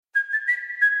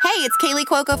Hey, it's Kaylee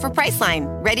Cuoco for Priceline.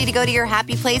 Ready to go to your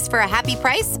happy place for a happy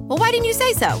price? Well, why didn't you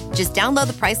say so? Just download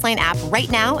the Priceline app right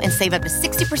now and save up to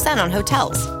 60% on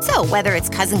hotels. So whether it's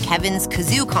Cousin Kevin's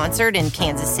Kazoo Concert in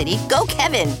Kansas City, go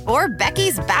Kevin, or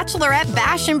Becky's Bachelorette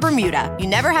Bash in Bermuda, you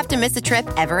never have to miss a trip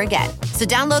ever again. So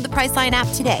download the Priceline app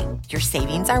today. Your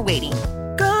savings are waiting.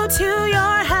 Go to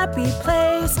your happy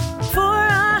place for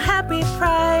a happy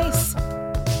price.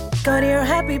 Go to your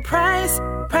happy price,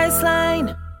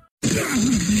 Priceline.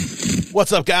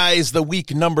 What's up, guys? The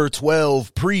week number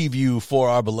 12 preview for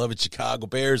our beloved Chicago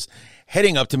Bears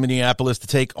heading up to Minneapolis to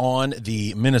take on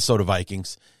the Minnesota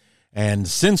Vikings. And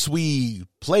since we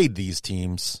played this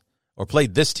team,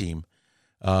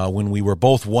 when we were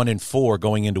both 1-4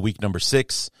 going into week number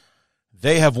 6,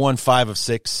 they have won 5 of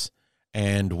 6,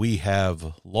 and we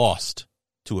have lost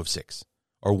 2 of 6,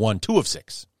 or won 2 of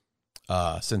 6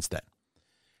 since then.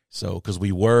 So, because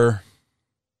we were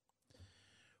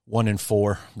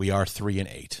 1-4, we are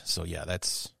 3-8. So yeah,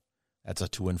 that's a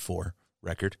 2-4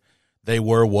 record. They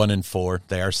were 1-4.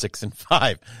 They are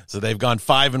 6-5. So they've gone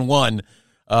 5-1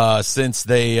 since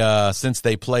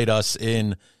they played us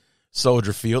in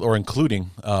Soldier Field, or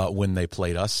including when they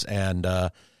played us. And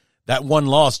that one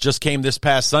loss just came this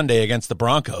past Sunday against the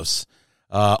Broncos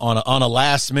on a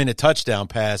last minute touchdown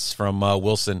pass from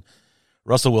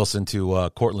Russell Wilson to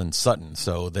Cortland Sutton.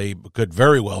 So they could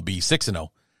very well be 6-0.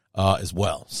 As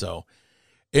well. So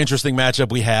interesting matchup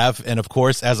we have. And of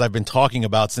course, as I've been talking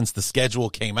about since the schedule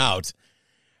came out,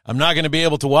 I'm not going to be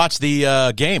able to watch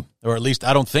the game, or at least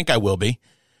I don't think I will be,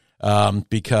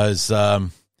 because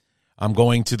I'm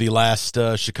going to the last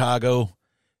Chicago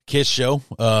Kiss show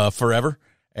forever.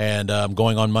 And I'm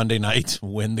going on Monday night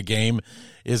when the game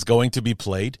is going to be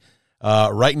played.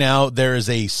 Right now, there is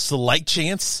a slight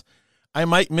chance I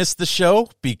might miss the show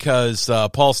because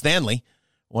Paul Stanley,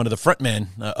 one of the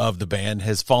frontmen of the band,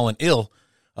 has fallen ill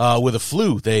with a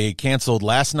flu. They canceled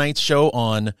last night's show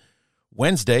on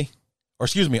Tuesday,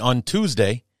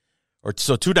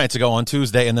 so 2 nights ago on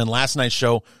Tuesday, and then last night's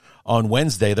show on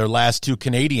Wednesday. Their last 2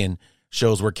 Canadian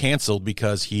shows were canceled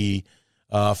because he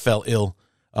fell ill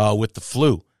with the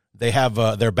flu.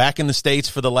 They're back in the States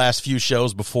for the last few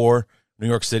shows before New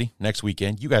York City next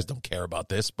weekend. You guys don't care about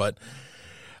this, but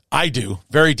I do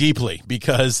very deeply,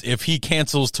 because if he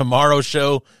cancels tomorrow's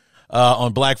show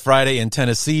on Black Friday in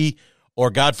Tennessee, or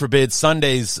God forbid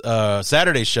Saturday's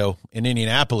show in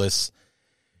Indianapolis,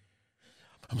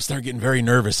 I'm starting getting very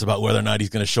nervous about whether or not he's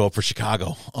going to show up for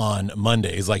Chicago on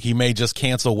Mondays. Like, he may just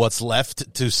cancel what's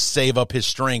left to save up his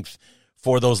strength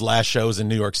for those last shows in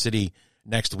New York City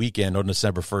next weekend on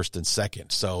December 1st and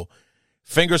 2nd. So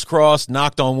fingers crossed,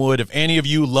 knocked on wood. If any of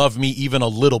you love me even a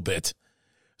little bit,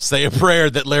 say a prayer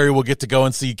that Larry will get to go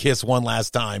and see Kiss one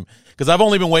last time, because I've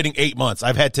only been waiting 8 months.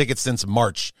 I've had tickets since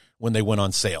March when they went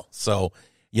on sale. So,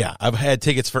 yeah, I've had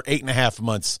tickets for 8.5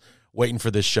 months waiting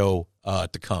for this show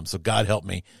to come. So God help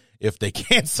me if they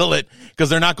cancel it,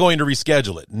 because they're not going to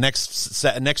reschedule it.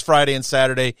 Next Friday and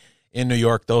Saturday in New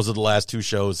York, those are the last 2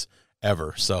 shows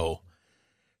ever. So,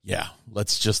 yeah,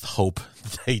 let's just hope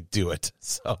they do it.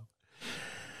 So,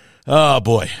 oh,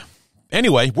 boy.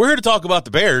 Anyway, we're here to talk about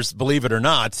the Bears, believe it or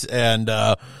not, and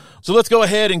so let's go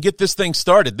ahead and get this thing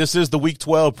started. This is the Week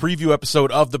 12 preview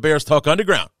episode of the Bears Talk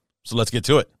Underground, so let's get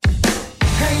to it.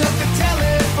 Hang up the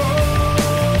telephone,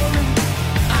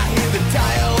 I hear the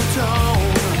dial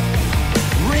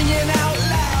tone, ringing out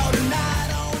loud and I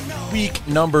don't know. Week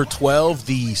number 12,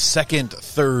 the second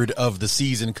third of the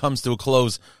season, comes to a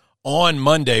close on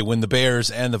Monday when the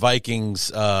Bears and the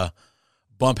Vikings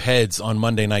bump heads on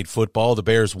Monday Night Football. The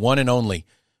Bears' one and only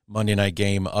Monday night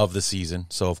game of the season.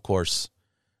 So, of course,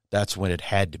 that's when it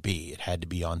had to be. It had to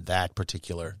be on that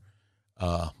particular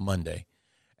Monday.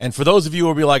 And for those of you who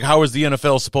will be like, how is the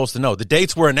NFL supposed to know? The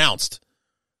dates were announced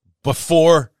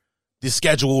before the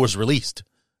schedule was released.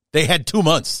 They had 2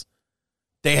 months.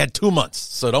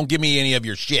 So don't give me any of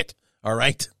your shit, all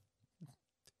right?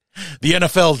 The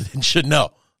NFL should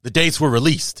know. The dates were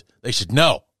released. They should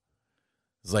know.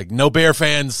 It's like, no Bear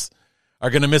fans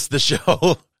are going to miss the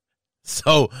show,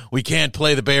 so we can't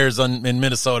play the Bears in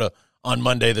Minnesota on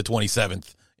Monday the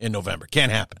 27th in November.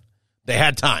 Can't happen. They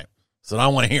had time, so I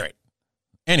don't want to hear it.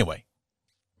 Anyway,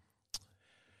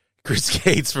 Chris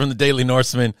Gates from the Daily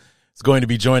Norseman is going to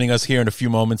be joining us here in a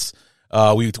few moments.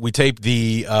 We taped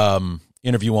the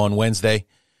interview on Wednesday,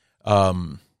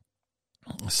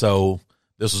 so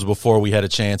this was before we had a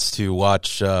chance to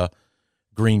watch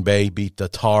Green Bay beat the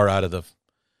tar out of the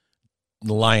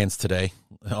Lions today.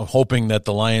 I'm hoping that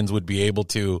the Lions would be able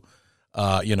to,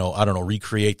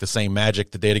 recreate the same magic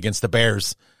that they did against the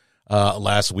Bears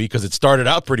last week, because it started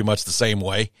out pretty much the same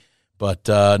way. But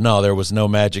no, there was no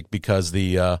magic because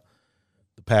the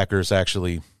Packers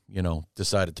actually,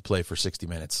 decided to play for 60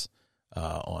 minutes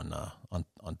on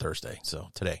Thursday. So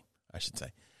today, I should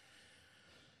say.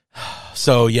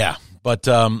 So yeah, but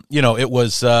it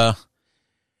was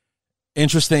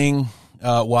interesting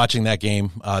watching that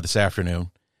game this afternoon.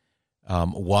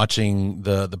 Watching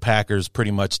the Packers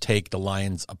pretty much take the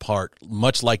Lions apart,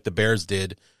 much like the Bears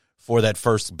did for that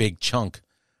first big chunk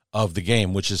of the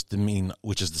game, which is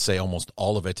to say almost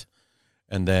all of it,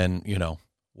 and then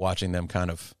watching them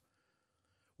piss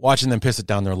it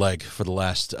down their leg for the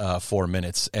last 4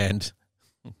 minutes. And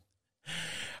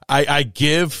I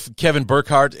give Kevin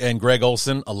Burkhardt and Greg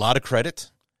Olsen a lot of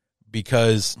credit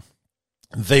because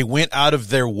they went out of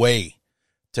their way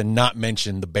to not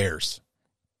mention the Bears.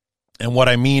 And what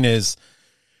I mean is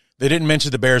they didn't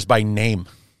mention the Bears by name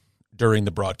during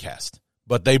the broadcast,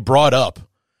 but they brought up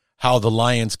how the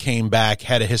Lions came back,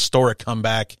 had a historic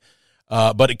comeback.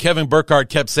 But Kevin Burkhardt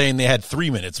kept saying they had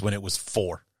 3 minutes when it was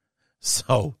 4.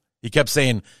 So he kept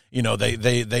saying,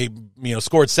 they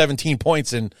scored 17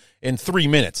 points in 3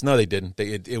 minutes. No, they didn't.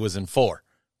 It was in 4.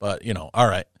 But, all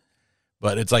right.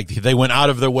 But it's like they went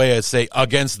out of their way to say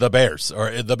against the Bears,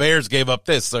 or the Bears gave up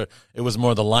this, or it was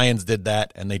more the Lions did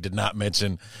that, and they did not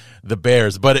mention the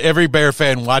Bears. But every Bear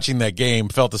fan watching that game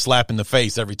felt a slap in the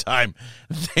face every time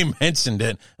they mentioned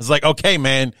it. It's like, okay,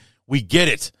 man, we get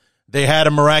it. They had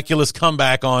a miraculous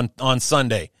comeback on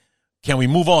Sunday. Can we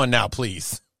move on now,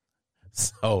 please?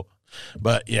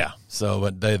 But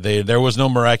there was no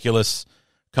miraculous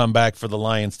comeback for the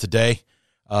Lions today.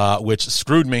 Which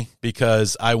screwed me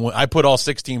because I put all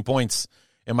 16 points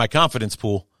in my confidence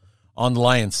pool on the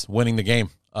Lions winning the game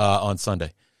on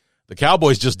Sunday. The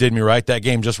Cowboys just did me right. That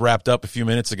game just wrapped up a few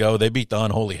minutes ago. They beat the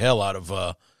unholy hell out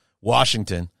of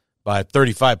Washington by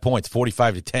 35 points,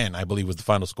 45-10, I believe was the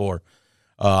final score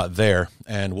there.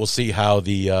 And we'll see how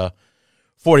the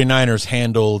 49ers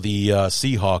handle the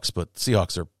Seahawks, but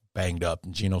Seahawks are banged up.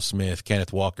 Geno Smith,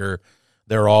 Kenneth Walker,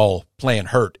 they're all playing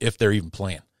hurt if they're even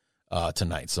playing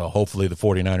tonight. So hopefully the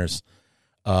 49ers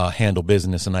handle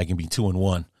business and I can be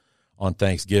 2-1 on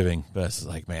Thanksgiving. But it's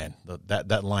like, man,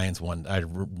 that Lions one,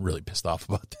 I'm really pissed off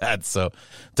about that. So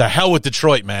to hell with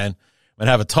Detroit, man. I'm going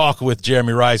to have a talk with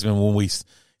Jeremy Reisman when we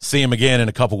see him again in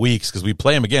a couple weeks because we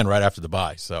play him again right after the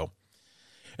bye. So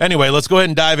anyway, let's go ahead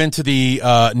and dive into the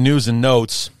news and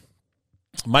notes.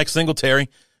 Mike Singletary,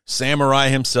 Samurai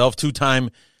himself,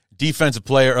 2-time Defensive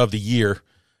Player of the Year,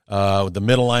 the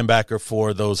middle linebacker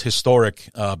for those historic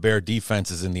Bear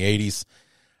defenses in the 80s,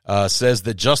 says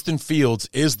that Justin Fields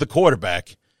is the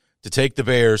quarterback to take the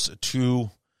Bears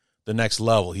to the next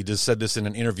level. He just said this in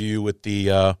an interview with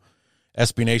the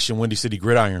SB Nation Windy City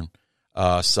Gridiron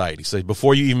site. He said,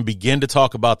 before you even begin to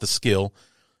talk about the skill,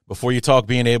 before you talk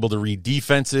being able to read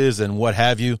defenses and what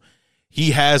have you,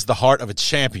 he has the heart of a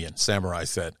champion, Samurai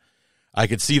said. I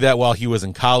could see that while he was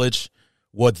in college.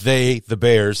 What the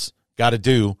Bears, got to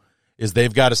do is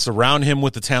they've got to surround him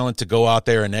with the talent to go out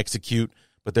there and execute.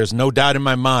 But there's no doubt in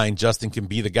my mind Justin can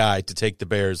be the guy to take the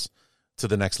Bears to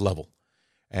the next level.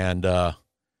 And,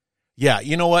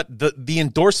 you know what? The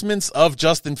endorsements of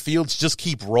Justin Fields just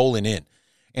keep rolling in.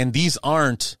 And these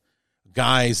aren't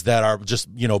guys that are just,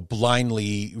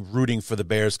 blindly rooting for the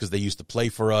Bears because they used to play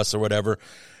for us or whatever.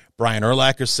 Brian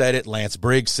Urlacher said it. Lance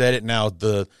Briggs said it. Now,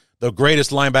 the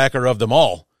greatest linebacker of them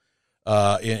all,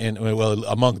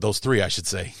 among those three, I should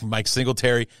say, Mike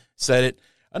Singletary said it.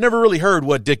 I never really heard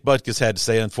what Dick Butkus had to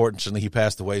say. Unfortunately, he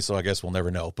passed away, so I guess we'll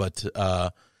never know. But,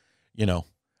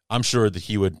 I'm sure that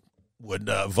he would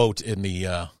vote in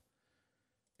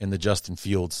the Justin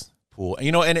Fields pool.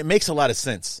 And it makes a lot of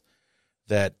sense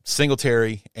that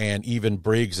Singletary and even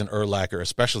Briggs and Urlacher,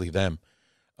 especially them,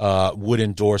 would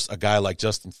endorse a guy like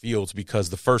Justin Fields because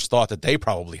the first thought that they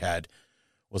probably had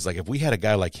was like, if we had a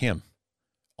guy like him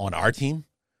on our team,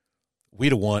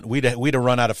 we'd have won. We'd have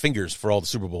run out of fingers for all the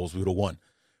Super Bowls we would have won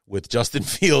with Justin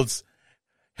Fields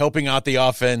helping out the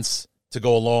offense to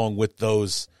go along with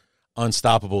those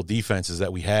unstoppable defenses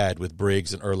that we had with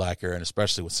Briggs and Urlacher and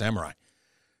especially with Samurai.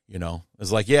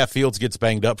 It's like, yeah, Fields gets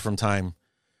banged up from time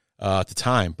to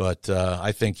time, but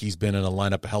I think he's been in a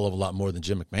lineup a hell of a lot more than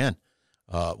Jim McMahon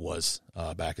was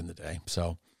back in the day.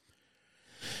 So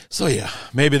yeah,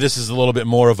 maybe this is a little bit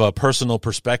more of a personal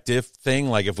perspective thing.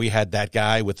 Like if we had that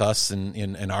guy with us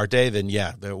in our day, then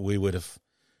yeah, we would have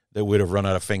run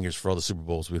out of fingers for all the Super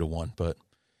Bowls we'd have won. But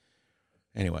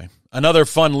anyway, another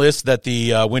fun list that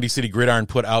the Windy City Gridiron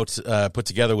put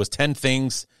together was 10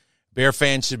 things Bear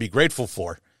fans should be grateful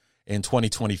for in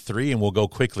 2023, and we'll go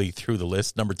quickly through the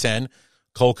list. Number 10,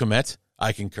 Cole Kmet.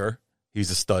 I concur.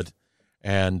 He's a stud.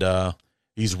 And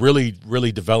He's really,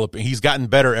 really developing. He's gotten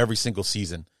better every single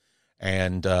season,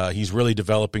 and he's really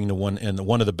developing to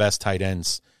one of the best tight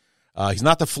ends. He's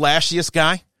not the flashiest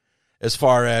guy as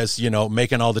far as,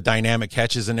 making all the dynamic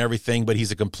catches and everything, but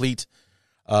he's a complete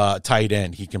tight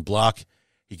end. He can block.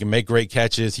 He can make great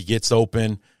catches. He gets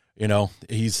open.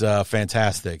 He's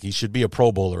fantastic. He should be a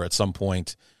Pro Bowler at some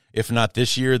point. If not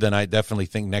this year, then I definitely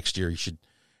think next year he should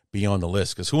be on the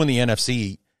list, because who in the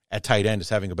NFC at tight end is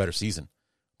having a better season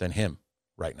than him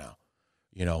right now?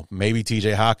 Maybe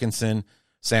TJ Hawkinson,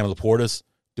 Sam Laporta's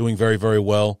doing very, very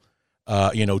well.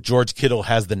 George Kittle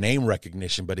has the name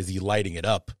recognition, but is he lighting it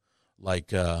up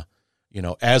like,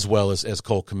 as well as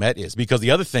Cole Kmet is? Because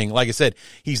the other thing, like I said,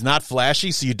 he's not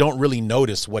flashy, so you don't really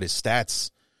notice what his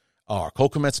stats are. Cole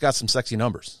Kmet's got some sexy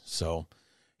numbers, so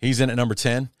he's in at number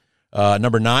 10.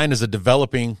 Number 9 is a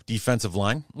developing defensive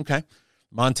line. Okay.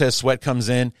 Montez Sweat comes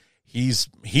in. He's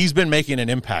been making an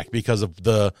impact because of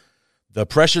the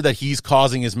pressure that he's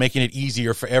causing is making it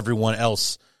easier for everyone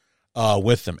else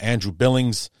with him. Andrew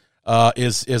Billings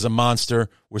is a monster.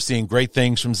 We're seeing great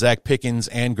things from Zach Pickens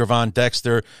and Gravon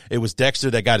Dexter. It was Dexter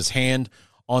that got his hand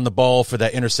on the ball for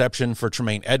that interception for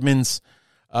Tremaine Edmonds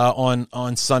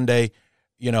on Sunday.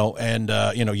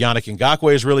 Yannick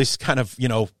Ngakoue is really kind of,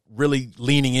 really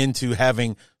leaning into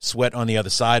having Sweat on the other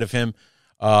side of him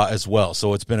as well.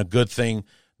 So it's been a good thing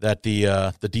that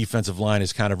the defensive line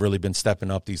has kind of really been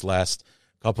stepping up these last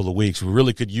couple of weeks. We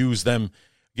really could use them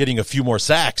getting a few more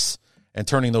sacks and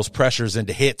turning those pressures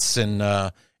into hits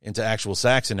and into actual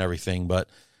sacks and everything, but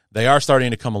they are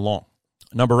starting to come along.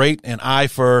 Number 8, an eye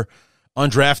for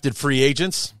undrafted free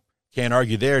agents. Can't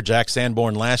argue there. Jack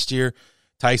Sanborn last year,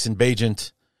 Tyson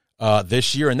Bagent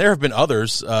this year, and there have been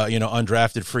others,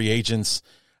 undrafted free agents.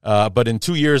 But in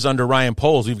 2 years under Ryan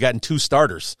Poles, we've gotten 2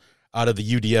 starters out of the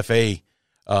UDFA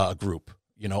group,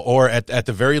 or at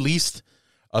the very least,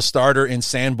 a starter in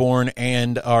Sanborn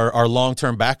and our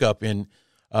long-term backup in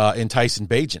Tyson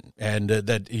Bagent. And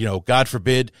that, God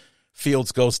forbid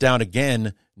Fields goes down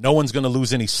again, no one's going to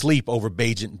lose any sleep over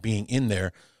Bagent being in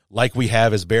there like we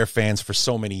have as Bear fans for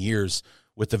so many years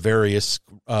with the various,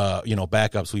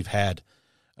 backups we've had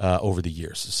over the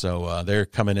years. So they're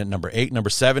coming in number 8. Number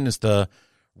 7 is the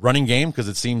running game, because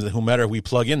it seems that whomever we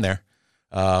plug in there,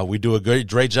 we do a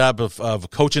great job of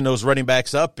coaching those running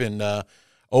backs up and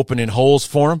opening holes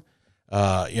for them.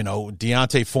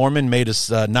 Deontay Foreman made us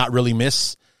not really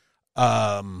miss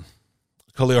Khalil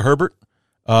Herbert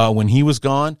when he was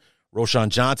gone. Roshan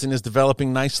Johnson is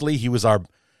developing nicely. He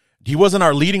wasn't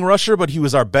our leading rusher, but he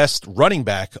was our best running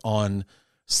back on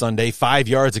Sunday, 5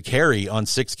 yards a carry on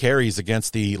 6 carries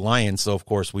against the Lions. So, of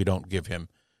course, we don't give him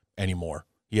any more.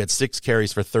 He had 6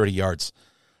 carries for 30 yards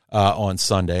on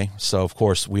Sunday. So, of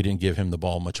course, we didn't give him the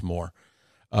ball much more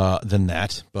than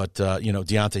that. But,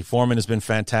 Deontay Foreman has been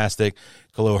fantastic.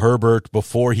 Khalil Herbert,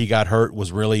 before he got hurt,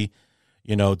 was really,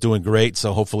 doing great.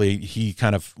 So, hopefully, he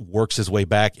kind of works his way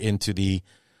back into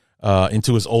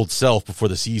his old self before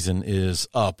the season is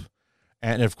up.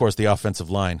 And, of course, the offensive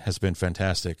line has been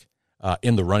fantastic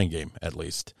in the running game, at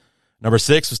least. Number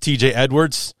 6 was TJ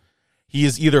Edwards. He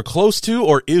is either close to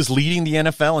or is leading the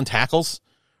NFL in tackles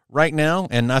right now,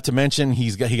 and not to mention he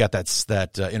got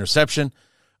that interception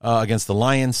against the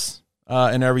Lions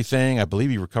and everything. I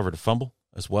believe he recovered a fumble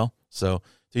as well. So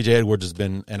TJ Edwards has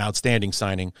been an outstanding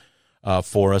signing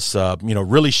for us.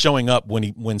 Really showing up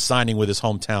when signing with his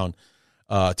hometown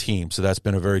team. So that's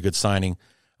been a very good signing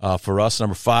for us.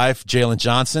 Number 5, Jalen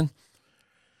Johnson.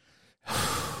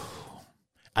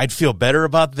 I'd feel better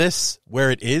about this where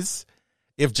it is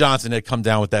if Johnson had come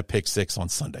down with that pick 6 on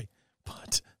Sunday.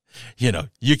 But,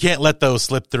 you can't let those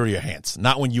slip through your hands,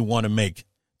 not when you want to make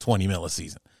 $20 million a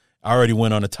season. I already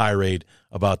went on a tirade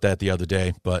about that the other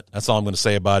day, but that's all I'm going to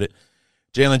say about it.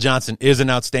 Jalen Johnson is an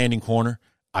outstanding corner.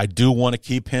 I do want to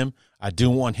keep him. I do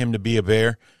want him to be a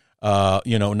Bear,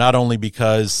 not only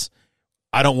because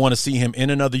I don't want to see him in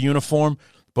another uniform,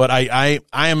 but I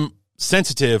am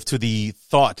sensitive to the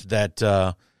thought that,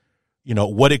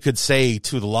 what it could say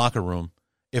to the locker room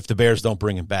if the Bears don't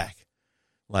bring him back.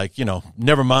 Like,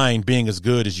 never mind being as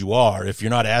good as you are. If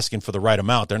you're not asking for the right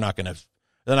amount, they're not going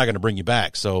to bring you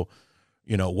back. So,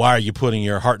 why are you putting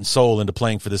your heart and soul into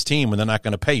playing for this team when they're not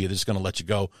going to pay you? They're just going to let you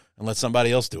go and let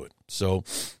somebody else do it. So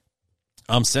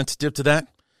I'm sensitive to that.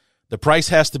 The price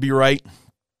has to be right,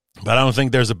 but I don't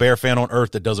think there's a Bear fan on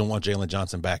earth that doesn't want Jalen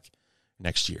Johnson back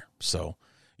next year. So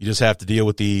you just have to deal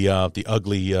with the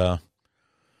ugly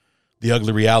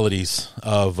realities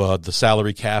of the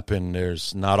salary cap, and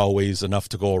there's not always enough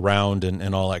to go around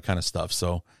and all that kind of stuff.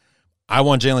 So I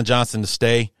want Jalen Johnson to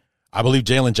stay. I believe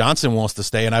Jalen Johnson wants to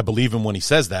stay, and I believe him when he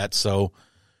says that. So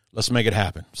Let's make it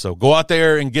happen. So go out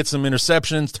there and get some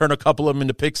interceptions, turn a couple of them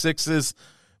into pick sixes,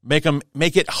 make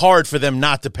it hard for them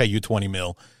not to pay you $20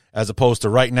 million, as opposed to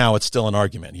right now it's still an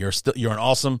argument. You're an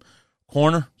awesome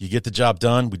corner. You get the job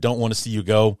done. We don't want to see you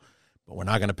go, but we're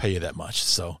not going to pay you that much.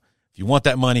 So if you want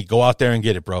that money, go out there and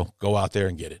get it, bro. Go out there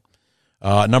and get it.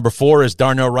 Number 4 is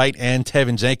Darnell Wright and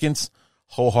Tevin Jenkins.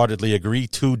 Wholeheartedly agree.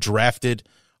 2 drafted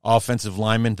offensive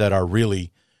linemen that are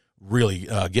really, really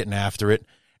getting after it.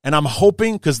 And I'm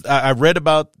hoping, because I read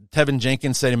about Tevin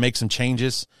Jenkins said he makes some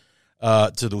changes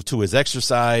to his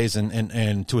exercise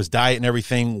and to his diet and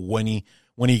everything when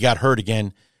he got hurt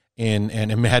again and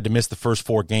had to miss the first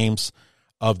 4 games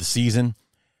of the season.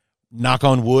 Knock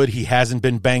on wood, he hasn't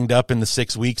been banged up in the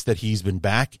 6 weeks that he's been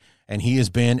back, and he has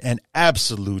been an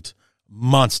absolute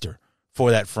monster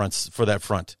for that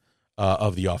front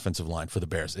of the offensive line for the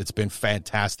Bears. It's been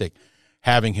fantastic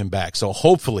having him back. So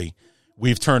hopefully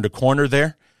we've turned a corner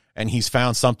there, and he's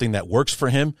found something that works for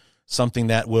him, something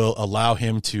that will allow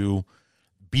him to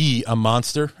be a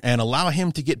monster and allow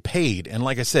him to get paid. And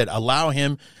like I said, allow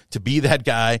him to be that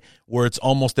guy where it's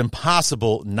almost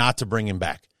impossible not to bring him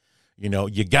back. You know,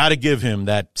 you got to give him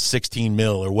that $16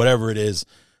 million or whatever it is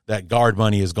that guard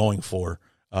money is going for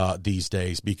these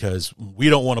days, because we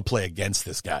don't want to play against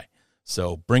this guy.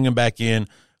 So bring him back in.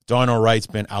 Darnell Wright's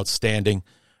been outstanding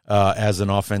as an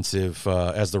offensive,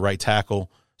 as the right tackle,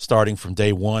 starting from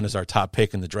day one as our top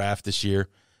pick in the draft this year.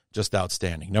 Just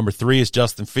outstanding. Number 3 is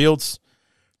Justin Fields.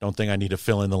 Don't think I need to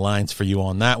fill in the lines for you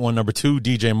on that one. Number 2,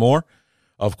 DJ Moore,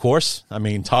 of course. I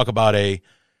mean, talk about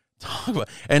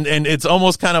and it's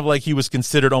almost kind of like he was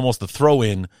considered almost a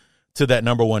throw-in to that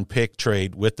number 1 pick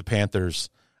trade with the Panthers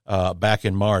back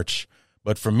in March.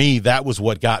 But for me, that was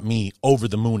what got me over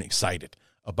the moon excited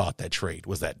about that trade,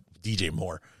 was that DJ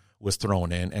Moore was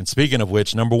thrown in. And speaking of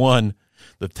which, number 1,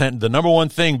 the number 1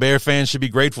 thing Bear fans should be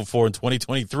grateful for in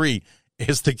 2023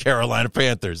 is the Carolina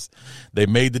Panthers. They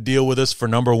made the deal with us for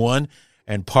number 1,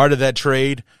 and part of that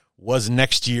trade was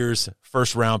next year's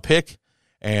first-round pick.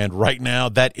 And right now,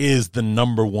 that is the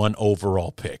number 1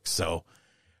 overall pick. So,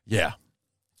 yeah,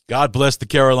 God bless the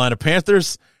Carolina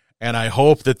Panthers, and I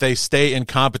hope that they stay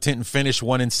incompetent and finish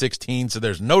 1-16. So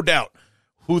there's no doubt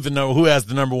who has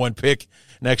the number 1 pick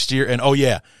next year. And, oh,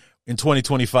 yeah, in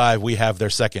 2025, we have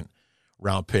their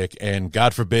second-round pick. And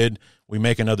God forbid we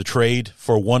make another trade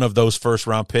for one of those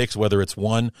first-round picks, whether it's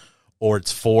 1 or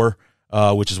it's 4,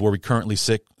 which is where we currently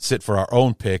sit for our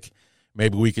own pick.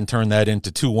 Maybe we can turn that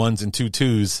into 2 1s and 2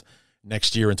 2s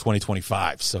next year in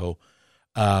 2025. So,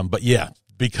 but yeah,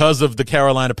 because of the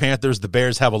Carolina Panthers, the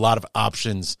Bears have a lot of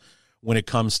options when it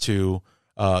comes to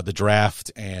the draft.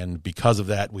 And because of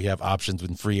that, we have options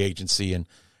in free agency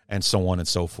and so on and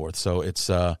so forth. So it's,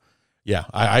 yeah,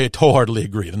 I wholeheartedly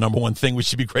agree. The number 1 thing we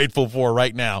should be grateful for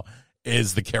right now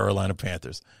is the Carolina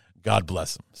Panthers. God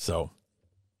bless them. So,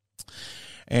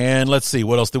 and let's see,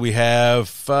 what else do we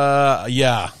have?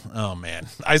 Yeah. Oh, man.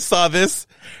 I saw this,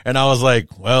 and I was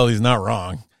like, well, he's not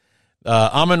wrong.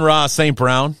 Amon-Ra St.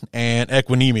 Brown and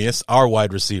Equinemius, our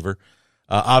wide receiver,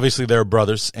 obviously they're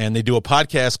brothers, and they do a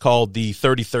podcast called The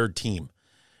 33rd Team.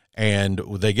 And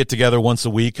they get together once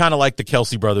a week, kind of like the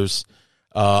Kelsey brothers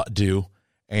do.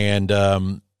 And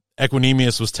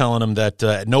Equinemius was telling him that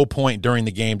at no point during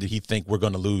the game did he think we're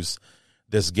going to lose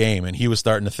this game. And he was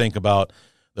starting to think about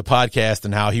the podcast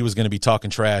and how he was going to be talking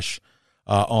trash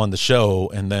on the show.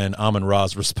 And then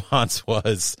Amon-Ra's response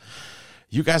was,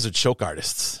 you guys are choke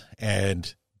artists.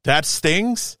 And that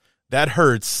stings, that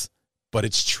hurts, but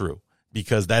it's true,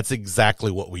 because that's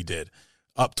exactly what we did.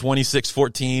 Up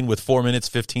 26-14 with 4 minutes,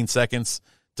 15 seconds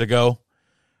to go.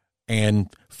 And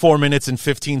 4 minutes and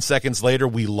 15 seconds later,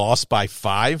 we lost by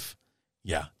 5.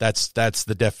 Yeah, that's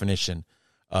the definition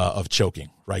of choking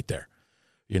right there.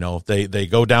 You know, they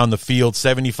go down the field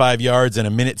 75 yards in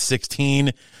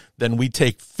 1:16. Then we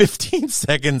take 15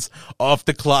 seconds off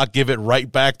the clock, give it right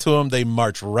back to them. They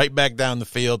march right back down the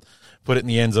field, put it in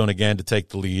the end zone again to take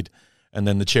the lead. And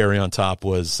then the cherry on top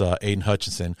was Aiden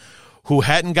Hutchinson, who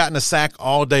hadn't gotten a sack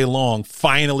all day long,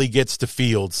 finally gets to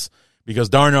Fields because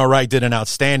Darnell Wright did an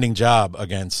outstanding job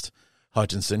against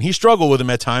Hutchinson. He struggled with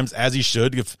him at times, as he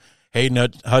should. If Hayden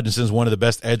Hutchinson's one of the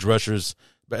best edge rushers,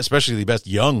 especially the best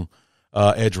young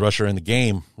edge rusher in the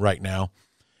game right now.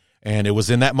 And it was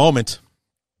in that moment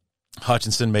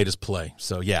Hutchinson made his play.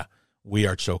 So, yeah, we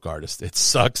are choke artists. It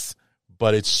sucks,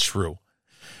 but it's true.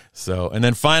 So, and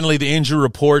then finally the injury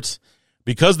report.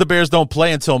 Because the Bears don't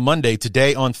play until Monday,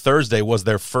 today on Thursday was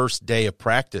their first day of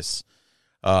practice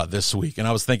this week. And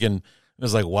I was thinking, it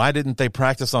was like, why didn't they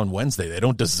practice on Wednesday? They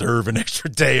don't deserve an extra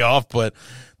day off, but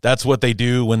that's what they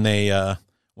do when they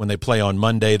play on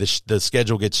Monday. The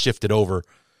schedule gets shifted over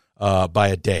by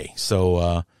a day.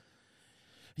 So,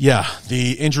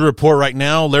 the injury report right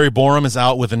now, Larry Borum is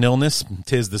out with an illness.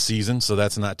 'Tis the season, so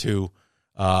that's not too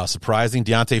surprising.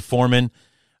 Deontay Foreman,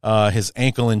 his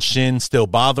ankle and shin still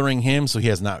bothering him, so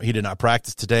he did not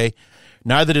practice today.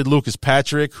 Neither did Lucas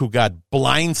Patrick, who got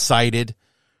blindsided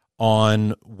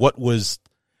on what was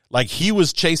like he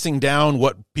was chasing down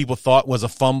what people thought was a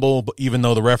fumble, but even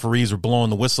though the referees were blowing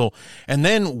the whistle. And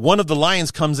then one of the Lions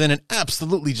comes in and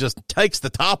absolutely just takes the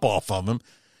top off of him.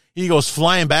 He goes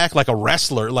flying back like a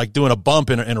wrestler, like doing a bump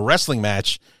in a wrestling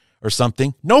match or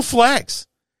something. No flags.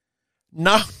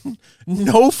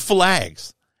 No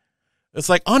flags. It's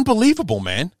like unbelievable,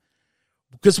 man.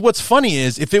 Because what's funny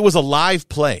is if it was a live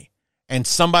play and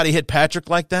somebody hit Patrick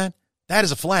like that, that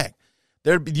is a flag.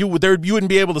 You wouldn't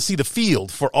be able to see the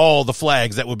field for all the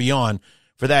flags that would be on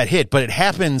for that hit. But it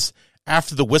happens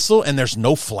after the whistle and there's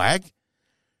no flag.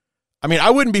 I mean,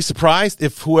 I wouldn't be surprised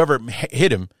if whoever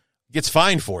hit him gets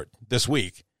fined for it this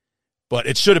week. But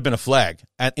it should have been a flag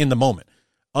in the moment.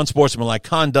 Unsportsmanlike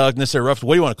conduct, necessary rough,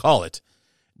 what do you want to call it?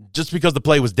 Just because the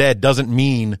play was dead doesn't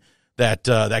mean that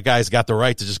that guy's got the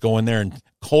right to just go in there and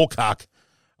cold-cock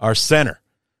our center.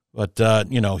 But,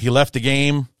 he left the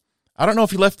game. I don't know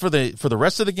if he left for the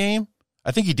rest of the game.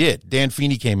 I think he did. Dan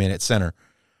Feeney came in at center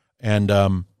and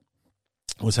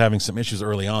was having some issues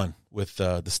early on with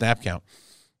the snap count.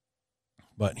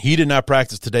 But he did not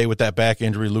practice today with that back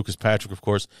injury. Lucas Patrick, of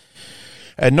course.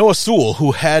 And Noah Sewell,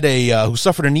 who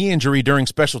suffered a knee injury during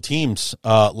special teams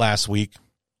last week,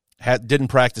 didn't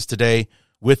practice today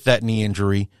with that knee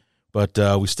injury. But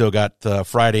we still got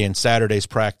Friday and Saturday's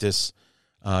practice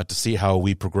to see how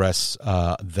we progress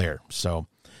there. So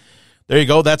there you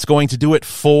go. That's going to do it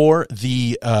for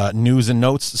the news and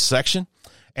notes section.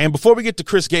 And before we get to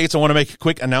Chris Gates, I want to make a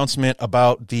quick announcement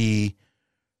about the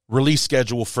release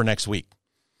schedule for next week.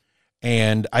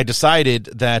 And I decided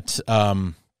that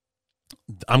I'm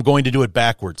going to do it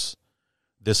backwards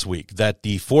this week, that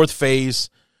the fourth phase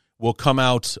will come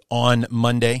out on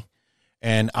Monday.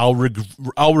 And I'll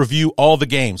review all the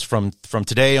games from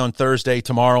today on Thursday,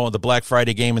 tomorrow on the Black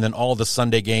Friday game, and then all the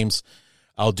Sunday games.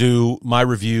 I'll do my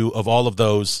review of all of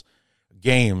those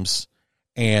games,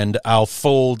 and I'll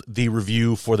fold the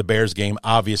review for the Bears game,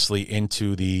 obviously,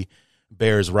 into the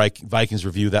Bears-Vikings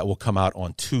review that will come out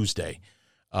on Tuesday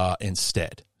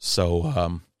instead.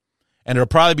 So, and it'll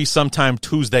probably be sometime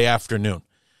Tuesday afternoon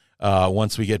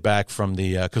once we get back from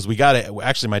the because we got it.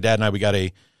 Actually, my dad and I got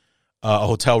a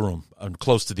hotel room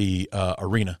close to the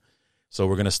arena. So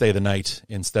we're going to stay the night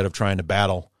instead of trying to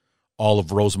battle all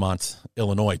of Rosemont,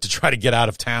 Illinois, to try to get out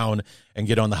of town and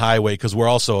get on the highway, because we're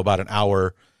also about an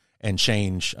hour and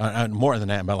change, more than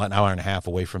that, about an hour and a half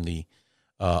away from the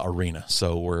arena.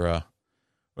 So we're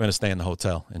going to stay in the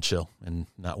hotel and chill and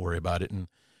not worry about it and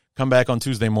come back on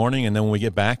Tuesday morning. And then when we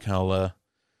get back, I'll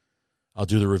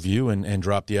do the review and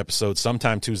drop the episode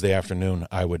sometime Tuesday afternoon,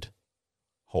 I would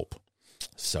hope.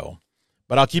 So,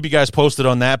 but I'll keep you guys posted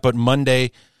on that. But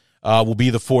Monday will be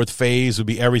the fourth phase. Will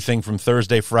be everything from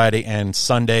Thursday, Friday, and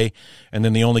Sunday. And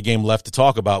then the only game left to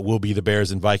talk about will be the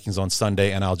Bears and Vikings on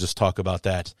Sunday. And I'll just talk about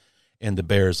that in the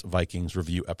Bears-Vikings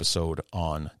review episode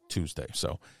on Tuesday.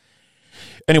 So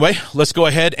anyway, let's go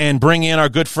ahead and bring in our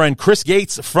good friend Chris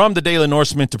Gates from the Daily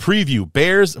Norseman to preview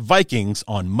Bears-Vikings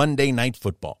on Monday Night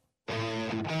Football.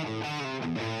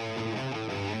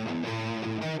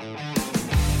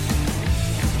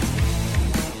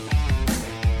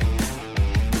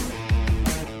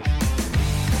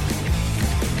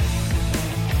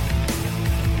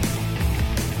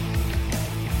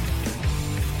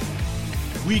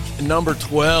 Week number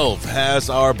 12 has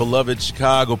our beloved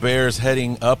Chicago Bears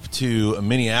heading up to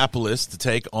Minneapolis to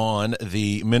take on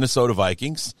the Minnesota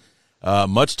Vikings.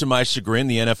 Much to my chagrin,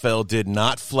 the NFL did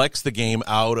not flex the game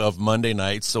out of Monday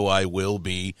night, so I will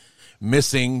be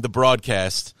missing the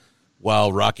broadcast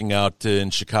while rocking out in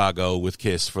Chicago with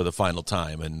Kiss for the final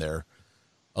time in their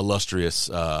illustrious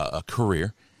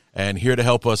career. And here to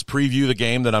help us preview the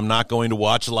game that I'm not going to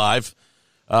watch live,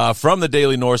 from the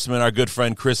Daily Norseman, our good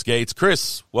friend Chris Gates.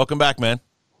 Chris, welcome back, man.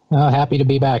 Happy to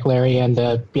be back, Larry. And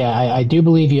I do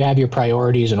believe you have your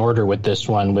priorities in order with this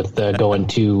one, with going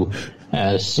to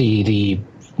see the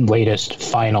latest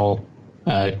final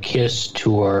Kiss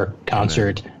tour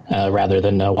concert rather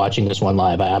than watching this one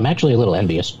live. I'm actually a little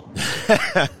envious.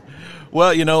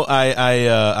 Well, you know,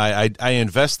 I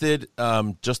invested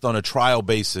just on a trial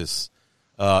basis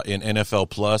in NFL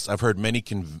Plus. I've heard many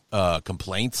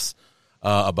complaints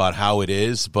about how it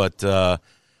is, but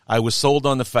I was sold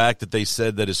on the fact that they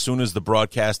said that as soon as the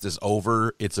broadcast is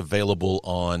over, it's available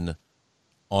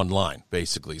online,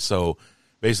 basically. So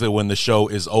basically when the show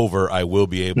is over, I will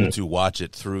be able to watch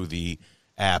it through the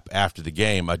app after the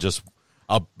game.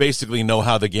 I'll basically know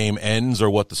how the game ends or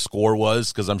what the score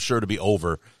was, because I'm sure to be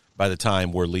over by the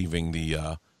time we're leaving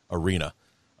the arena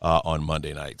on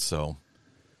Monday night. So,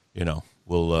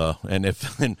 we'll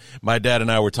and my dad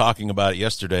and I were talking about it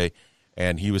yesterday,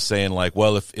 and he was saying, like,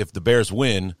 well, if the Bears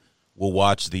win, we'll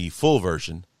watch the full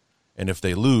version, and if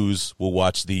they lose, we'll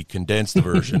watch the condensed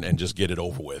version and just get it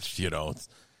over with,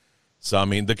 So, I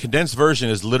mean, the condensed version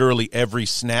is literally every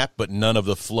snap, but none of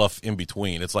the fluff in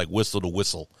between. It's like whistle to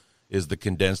whistle is the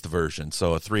condensed version.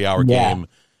 So a 3-hour game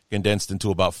condensed into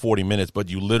about 40 minutes, but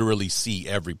you literally see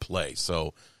every play.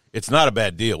 So it's not a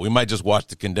bad deal. We might just watch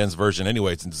the condensed version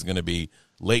anyway, since it's going to be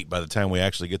late by the time we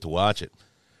actually get to watch it.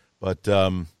 But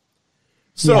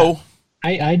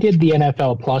I did the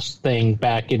NFL Plus thing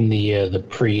back in the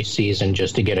preseason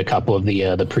just to get a couple of the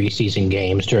preseason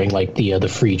games during like the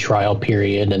free trial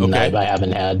period, and I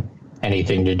haven't had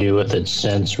anything to do with it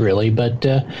since, really. But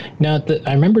I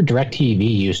remember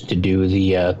DirecTV used to do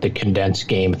the condensed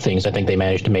game things. I think they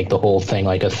managed to make the whole thing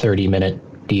like a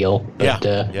 30-minute deal. But,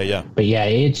 But yeah,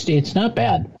 it's not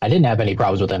bad. I didn't have any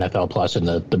problems with NFL Plus in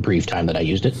the brief time that I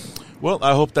used it. Well,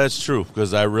 I hope that's true,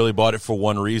 because I really bought it for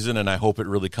one reason, and I hope it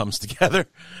really comes together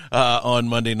on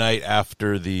Monday night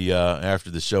after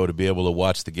the show to be able to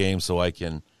watch the game, so I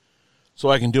can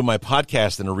do my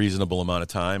podcast in a reasonable amount of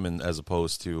time, and as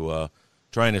opposed to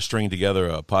trying to string together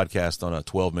a podcast on a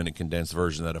 12-minute condensed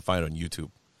version that I find on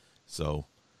YouTube. So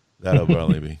that'll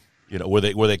probably be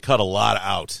where they cut a lot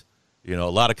out, a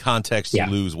lot of context you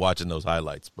lose watching those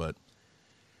highlights, but.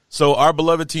 So our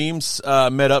beloved teams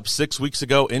met up 6 weeks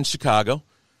ago in Chicago.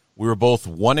 We were both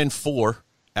 1-4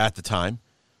 at the time.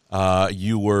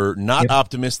 You were not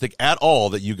optimistic at all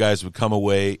that you guys would come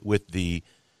away with the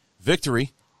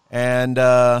victory, and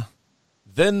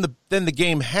then the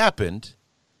game happened,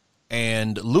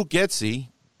 and Luke Getsy,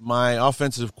 my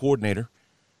offensive coordinator,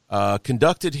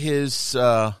 conducted his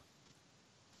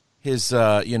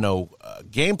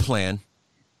game plan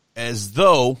as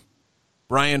though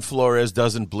Brian Flores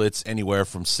doesn't blitz anywhere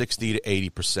from 60 to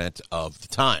 80% of the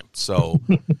time. So,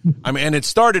 and it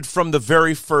started from the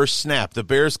very first snap. The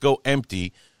Bears go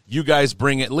empty. You guys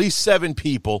bring at least 7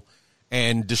 people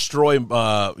and destroy,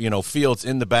 Fields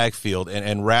in the backfield.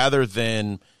 And rather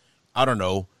than,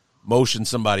 motion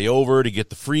somebody over to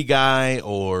get the free guy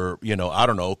or,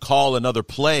 call another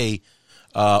play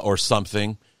or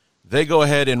something, they go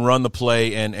ahead and run the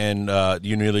play and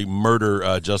you nearly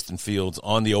murder Justin Fields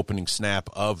on the opening snap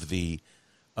of the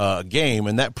game.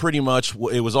 And that pretty much,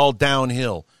 it was all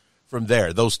downhill from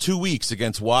there. Those 2 weeks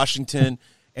against Washington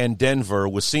and Denver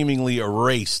was seemingly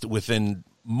erased within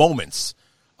moments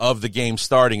of the game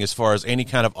starting as far as any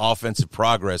kind of offensive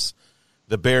progress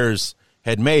the Bears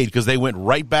had made, because they went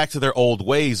right back to their old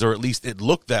ways, or at least it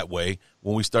looked that way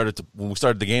when we started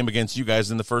the game against you guys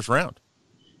in the first round.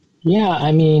 Yeah,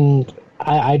 I mean,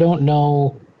 I don't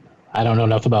know. I don't know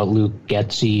enough about Luke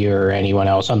Getsy or anyone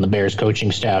else on the Bears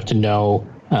coaching staff to know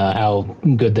how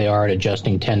good they are at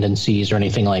adjusting tendencies or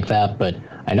anything like that. But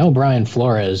I know Brian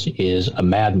Flores is a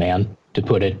madman, to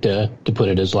put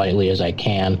it as lightly as I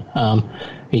can.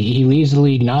 He leads the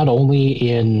league not only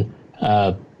in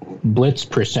blitz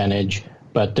percentage,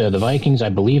 but the Vikings, I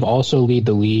believe, also lead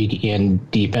the league in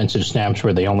defensive snaps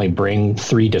where they only bring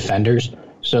 3 defenders.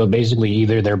 So basically,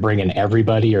 either they're bringing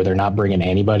everybody or they're not bringing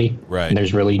anybody. Right. And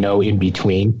there's really no in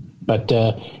between. But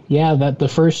that the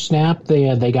first snap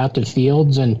they got to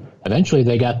Fields, and eventually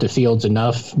they got to Fields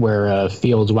enough where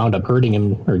Fields wound up hurting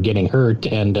him or getting hurt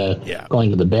and going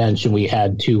to the bench, and we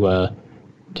had to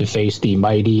face the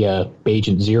mighty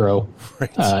Agent Zero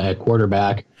at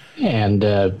quarterback. And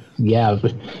that's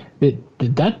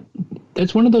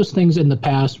one of those things in the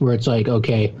past where it's like,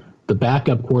 okay, the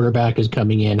backup quarterback is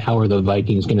coming in. How are the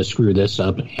Vikings going to screw this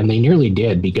up? And they nearly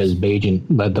did, because Bagent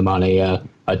led them on a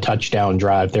touchdown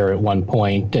drive there at one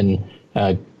point and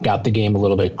got the game a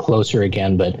little bit closer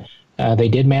again. But they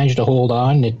did manage to hold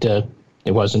on. It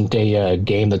wasn't a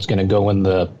game that's going to go in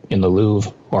the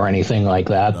Louvre or anything like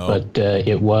that. No. But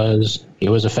it was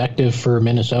effective for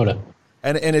Minnesota.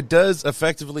 And it does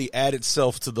effectively add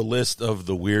itself to the list of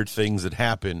the weird things that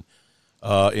happen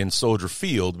in Soldier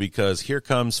Field, because here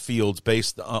comes Fields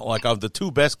based on, of the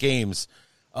 2 best games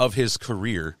of his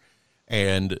career,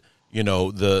 and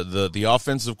the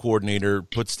offensive coordinator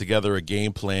puts together a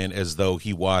game plan as though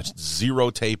he watched 0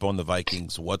 tape on the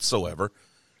Vikings whatsoever,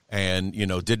 and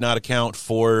did not account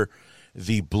for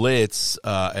the blitz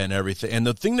and everything. And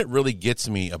the thing that really gets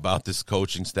me about this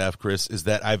coaching staff, Chris, is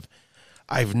that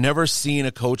I've never seen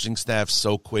a coaching staff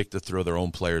so quick to throw their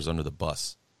own players under the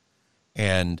bus.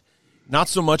 And not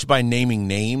so much by naming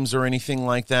names or anything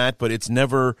like that, but it's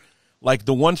never like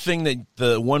the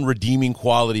one redeeming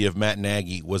quality of Matt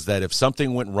Nagy was that if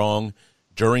something went wrong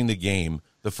during the game,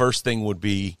 the first thing would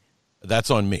be,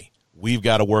 that's on me. We've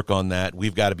got to work on that.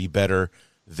 We've got to be better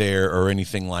there or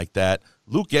anything like that.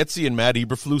 Luke Getsy and Matt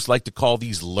Eberflus like to call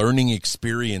these learning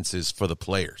experiences for the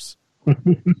players.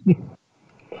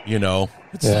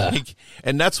 It's like,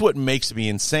 and that's what makes me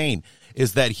insane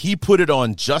is that he put it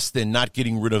on Justin not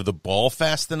getting rid of the ball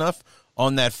fast enough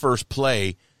on that first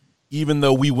play, even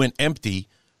though we went empty,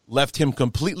 left him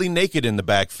completely naked in the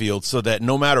backfield so that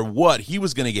no matter what, he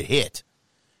was going to get hit.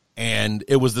 And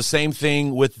it was the same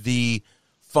thing with the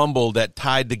fumble that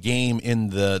tied the game in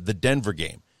the Denver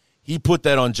game. He put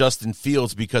that on Justin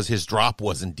Fields because his drop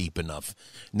wasn't deep enough,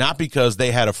 not because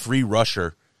they had a free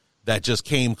rusher that just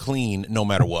came clean no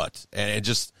matter what. And it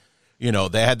just,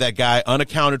 they had that guy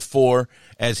unaccounted for.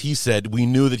 As he said, we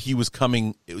knew that he was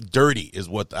coming dirty is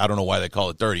what, I don't know why they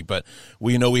call it dirty, but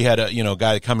we know we had a,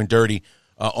 guy coming dirty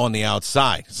on the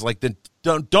outside. It's like, then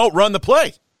don't run the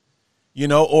play,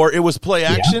 or it was play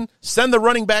action. Yeah. Send the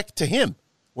running back to him.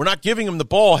 We're not giving him the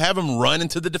ball. Have him run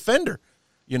into the defender,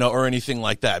 or anything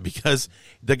like that, because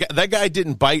that guy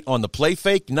didn't bite on the play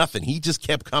fake, nothing. He just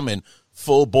kept coming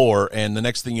full bore, and the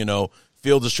next thing you know,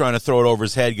 Fields is trying to throw it over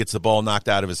his head, gets the ball knocked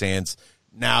out of his hands.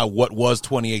 Now what was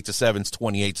 28-7 is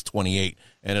 28-28,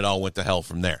 and it all went to hell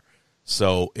from there.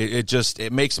 So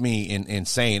it makes me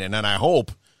insane. And then I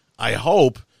hope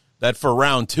that for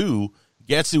round 2,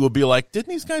 Getsy will be like, didn't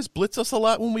these guys blitz us a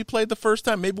lot when we played the first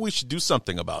time? Maybe we should do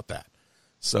something about that.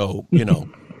 So,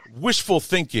 wishful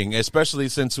thinking, especially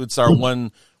since it's our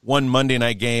one Monday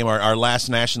night game, our last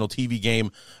national TV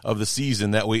game of the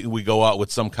season, that we go out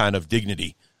with some kind of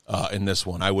dignity in this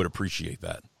one. I would appreciate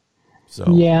that. So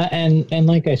yeah, and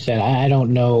like I said, I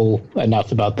don't know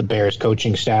enough about the Bears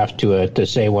coaching staff to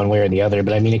say one way or the other,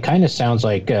 but I mean, it kind of sounds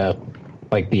like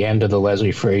the end of the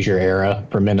Leslie Frazier era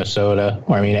for Minnesota,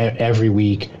 where, I mean, every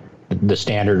week the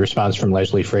standard response from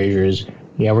Leslie Frazier is,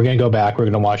 yeah, we're going to go back, we're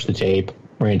going to watch the tape,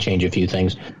 we're going to change a few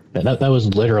things. That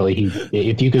was literally,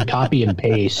 if you could copy and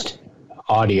paste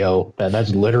audio, that's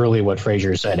literally what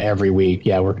Frazier said every week.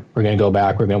 Yeah, we're going to go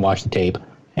back, we're going to watch the tape.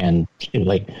 And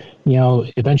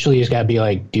eventually he's got to be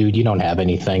like, dude, you don't have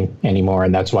anything anymore,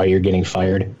 and that's why you're getting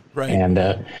fired. Right. And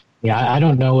I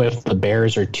don't know if the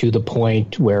Bears are to the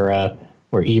point where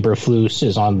Eberflus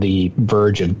is on the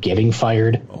verge of getting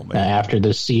fired after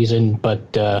this season,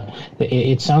 but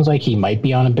it sounds like he might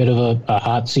be on a bit of a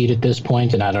hot seat at this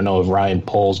point, and I don't know if Ryan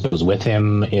Poles goes with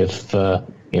him if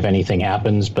anything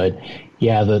happens. But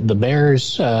yeah, the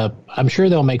Bears, I'm sure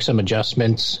they'll make some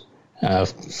adjustments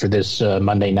for this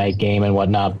Monday night game and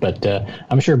whatnot, but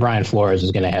I'm sure Brian Flores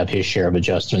is going to have his share of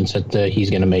adjustments that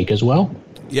he's going to make as well.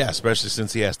 Yeah, especially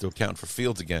since he has to account for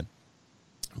Fields again.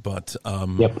 But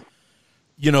yep.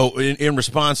 In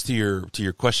response to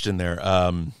your question there,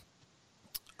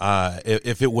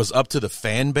 if it was up to the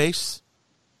fan base,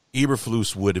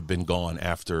 Eberflus would have been gone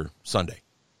after Sunday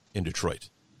in Detroit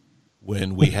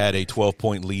when we had a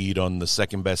 12-point lead on the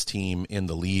second best team in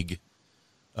the league,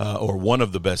 or one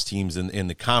of the best teams in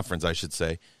the conference, I should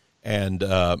say, and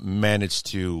managed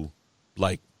to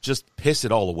just piss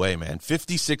it all away, man.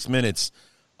 56 minutes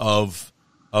of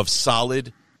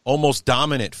solid, almost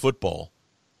dominant football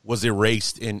was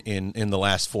erased in the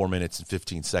last 4 minutes and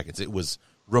 15 seconds. It was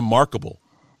remarkable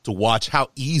to watch how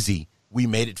easy we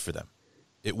made it for them.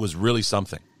 It was really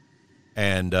something.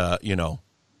 And,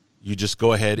 you just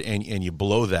go ahead and you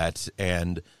blow that.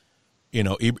 And,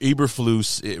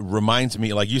 Eberflus, it reminds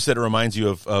me, like you said, it reminds you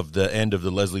of the end of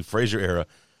the Leslie Frazier era.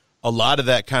 A lot of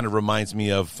that kind of reminds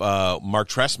me of Mark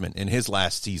Trestman in his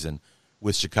last season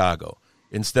with Chicago.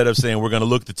 Instead of saying, we're going to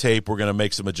look the tape, we're going to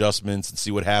make some adjustments and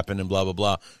see what happened and blah, blah,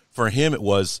 blah. For him, it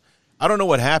was, I don't know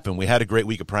what happened. We had a great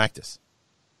week of practice.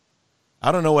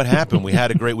 I don't know what happened. We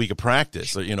had a great week of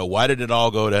practice. So, why did it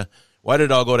all go to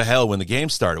hell when the game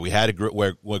started? We had a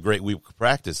great week of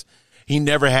practice. He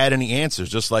never had any answers,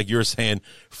 just like you're saying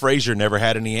Frazier never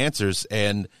had any answers.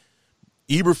 And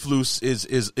Eberflus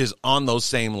is on those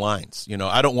same lines.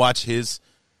 I don't watch his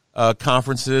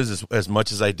conferences as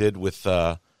much as I did with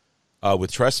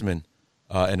Trestman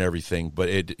and everything, but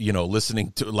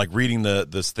listening to reading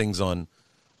the things on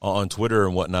Twitter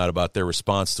and whatnot about their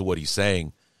response to what he's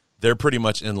saying, they're pretty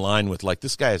much in line with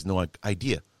this guy has no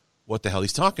idea what the hell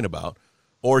he's talking about,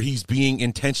 or he's being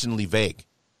intentionally vague.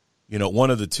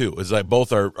 One of the two is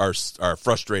both are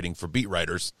frustrating for beat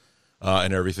writers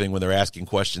and everything when they're asking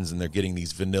questions and they're getting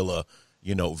these vanilla,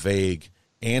 vague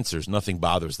answers. Nothing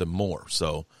bothers them more.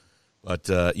 So, but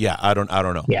yeah, I don't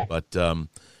know. Yeah.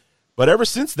 But ever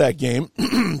since that game,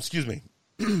 excuse me.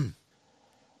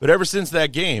 But ever since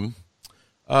that game,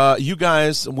 You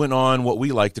guys went on what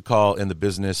we like to call in the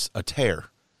business a tear,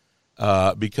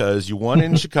 because you won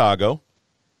in Chicago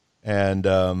and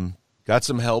got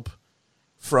some help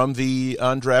from the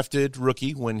undrafted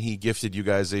rookie when he gifted you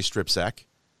guys a strip sack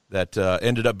that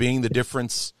ended up being the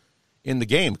difference in the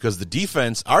game, because the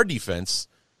defense, our defense,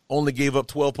 only gave up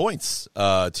 12 points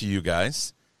to you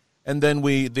guys. And then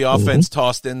the offense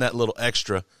tossed in that little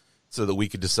extra so that we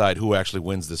could decide who actually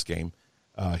wins this game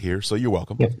here. So you're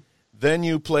welcome. Yep. Then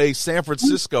you play San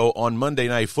Francisco on Monday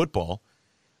Night Football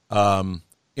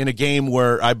in a game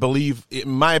where I believe, in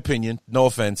my opinion, no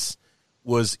offense,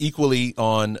 was equally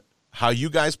on how you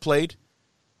guys played.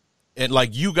 And,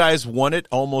 like, you guys won it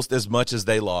almost as much as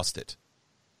they lost it.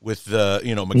 With the,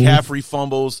 McCaffrey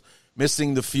fumbles,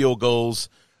 missing the field goals,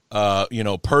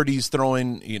 Purdy's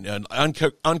throwing,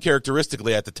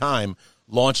 uncharacteristically at the time,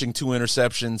 launching 2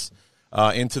 interceptions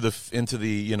into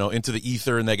the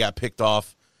ether, and they got picked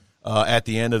off at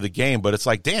the end of the game. But it's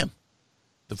like, damn,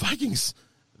 the Vikings,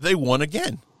 they won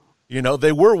again.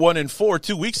 They were 1-4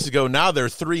 2 weeks ago. Now they're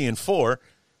 3-4.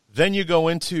 Then you go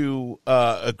into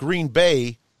a Green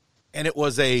Bay, and it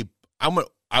was I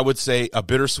would say a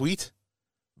bittersweet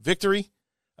victory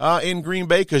in Green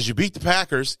Bay, because you beat the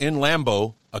Packers in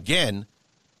Lambeau again,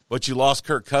 but you lost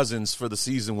Kirk Cousins for the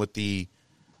season with the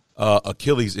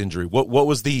Achilles injury. What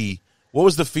was the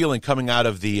feeling coming out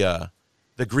of the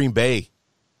Green Bay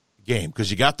game?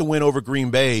 Because you got the win over Green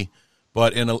Bay,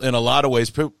 but in a lot of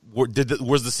ways,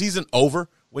 was the season over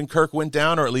when Kirk went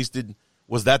down, or at least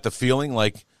was that the feeling?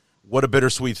 Like, what a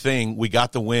bittersweet thing. We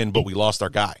got the win, but we lost our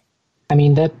guy. I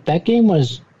mean, that game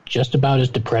was just about as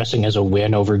depressing as a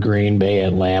win over Green Bay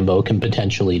at Lambeau can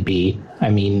potentially be. I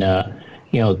mean,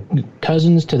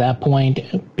 Cousins to that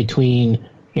point, between,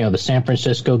 the San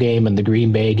Francisco game and the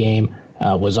Green Bay game,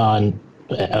 was on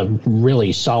a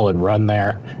really solid run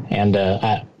there. And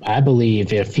I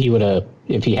believe if he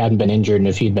hadn't been injured and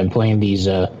if he'd been playing these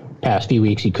past few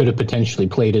weeks, he could have potentially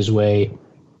played his way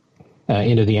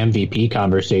into the MVP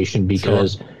conversation,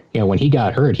 because when he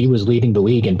got hurt, he was leading the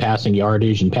league in passing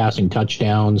yardage and passing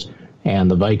touchdowns, and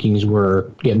the Vikings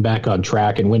were getting back on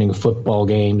track and winning football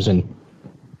games. And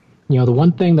the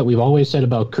one thing that we've always said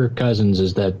about Kirk Cousins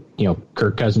is that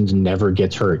Kirk Cousins never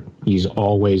gets hurt. He's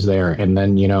always there. And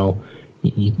then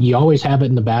you always have it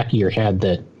in the back of your head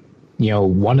that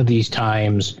one of these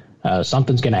times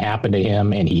something's going to happen to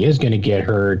him and he is going to get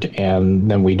hurt, and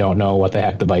then we don't know what the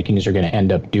heck the Vikings are going to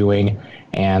end up doing.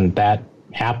 And that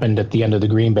happened at the end of the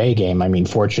Green Bay game. I mean,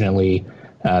 fortunately,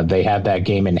 they had that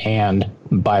game in hand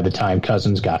by the time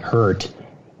Cousins got hurt.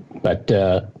 But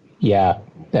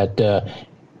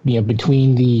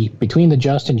between the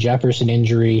Justin Jefferson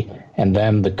injury and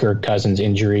then the Kirk Cousins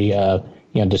injury,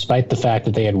 despite the fact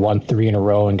that they had won 3 in a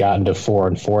row and gotten to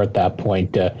 4-4 at that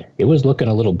point, it was looking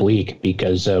a little bleak,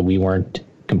 because we weren't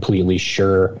completely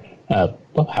sure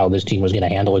how this team was going to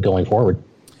handle it going forward.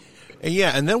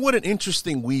 Yeah, and then what an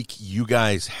interesting week you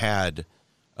guys had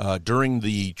during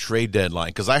the trade deadline,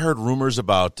 because I heard rumors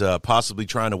about possibly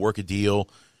trying to work a deal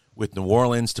with New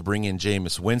Orleans to bring in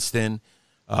Jameis Winston.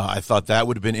 I thought that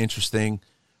would have been interesting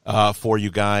for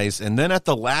you guys. And then at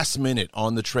the last minute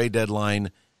on the trade deadline,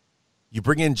 you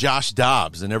bring in Josh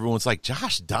Dobbs, and everyone's like,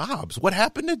 Josh Dobbs? What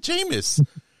happened to Jameis?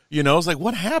 It's like,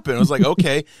 what happened? I was like,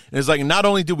 okay. And it's like, not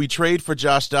only did we trade for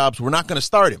Josh Dobbs, we're not going to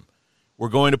start him. We're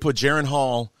going to put Jaron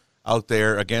Hall out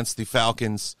there against the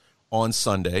Falcons on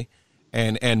Sunday.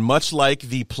 And much like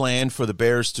the plan for the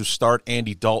Bears to start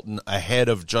Andy Dalton ahead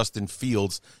of Justin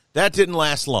Fields, that didn't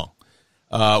last long.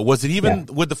 Was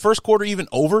the first quarter even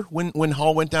over when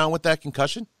Hall went down with that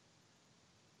concussion?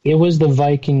 It was the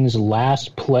Vikings'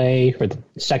 last play, or the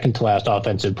second to last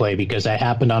offensive play, because that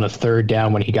happened on a 3rd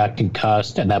down when he got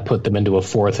concussed, and that put them into a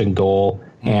 4th and goal,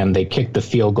 and they kicked the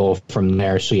field goal from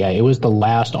there. So, it was the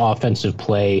last offensive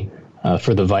play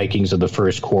for the Vikings of the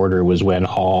first quarter was when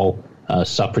Hall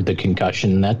suffered the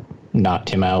concussion that knocked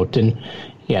him out. And,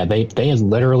 they had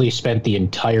literally spent the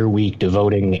entire week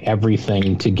devoting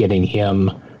everything to getting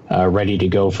him ready to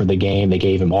go for the game. They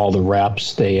gave him all the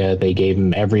reps. They gave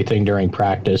him everything during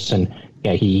practice, and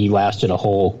he lasted a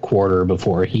whole quarter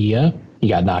before he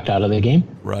got knocked out of the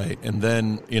game. Right, and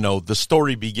then the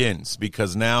story begins,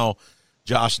 because now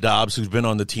Josh Dobbs, who's been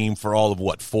on the team for all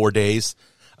of 4 days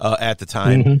at the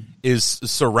time, is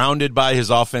surrounded by his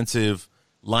offensive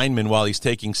linemen while he's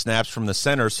taking snaps from the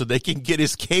center, so they can get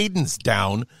his cadence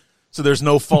down, so there's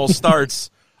no false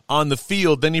starts on the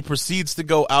field. Then he proceeds to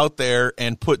go out there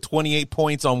and put 28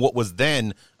 points on what was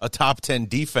then a top 10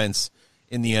 defense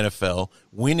in the NFL,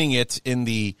 winning it in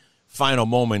the final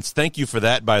moments. Thank you for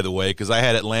that, by the way, because I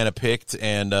had Atlanta picked,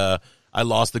 and I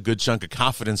lost a good chunk of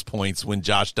confidence points when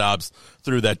Josh Dobbs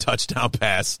threw that touchdown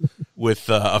pass with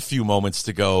a few moments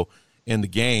to go in the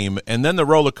game. And then the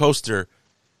roller coaster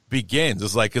begins.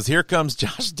 It's like, because here comes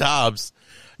Josh Dobbs,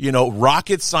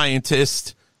 rocket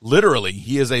scientist. Literally,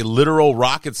 he is a literal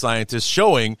rocket scientist,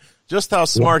 showing just how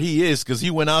smart he is, because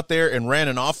he went out there and ran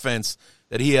an offense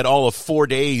that he had all of 4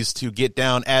 days to get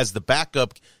down as the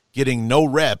backup, getting no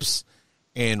reps,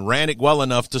 and ran it well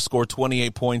enough to score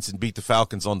 28 points and beat the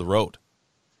Falcons on the road.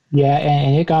 Yeah,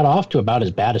 and it got off to about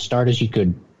as bad a start as you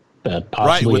could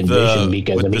possibly envision,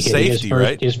 because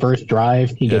his first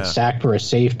drive, he gets sacked for a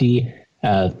safety.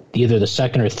 Either the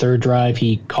second or third drive,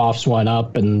 he coughs one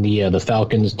up, and the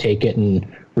Falcons take it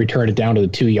and return it down to the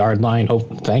 2-yard line.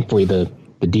 Thankfully, the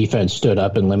defense stood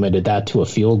up and limited that to a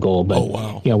field goal. But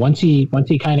once he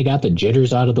kind of got the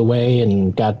jitters out of the way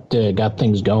and got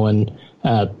things going,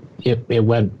 it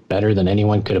went better than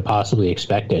anyone could have possibly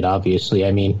expected. Obviously,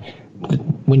 I mean,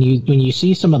 when you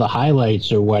see some of the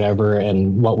highlights or whatever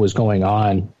and what was going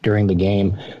on during the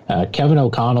game, Kevin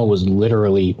O'Connell was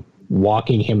literally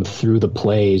walking him through the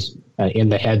plays in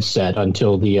the headset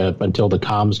until the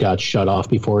comms got shut off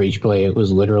before each play. It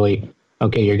was literally,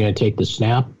 okay, you're going to take the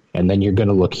snap, and then you're going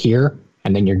to look here,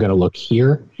 and then you're going to look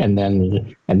here, and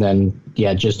then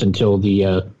just until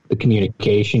the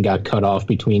communication got cut off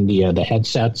between the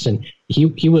headsets, and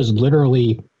he was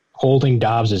literally holding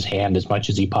Dobbs' hand as much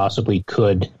as he possibly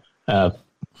could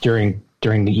during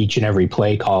each and every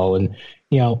play call. And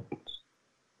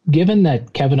given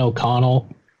that Kevin O'Connell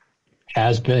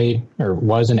has played or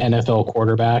was an NFL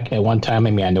quarterback at one time,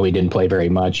 I mean, I know he didn't play very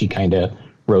much. He kind of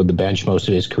rode the bench most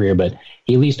of his career, but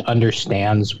he at least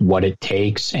understands what it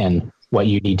takes and what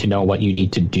you need to know, what you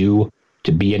need to do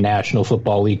to be a National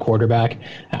Football League quarterback.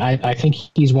 I think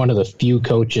he's one of the few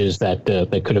coaches that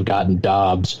could have gotten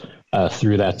Dobbs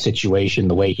through that situation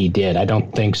the way he did. I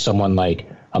don't think someone like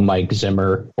a Mike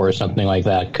Zimmer or something like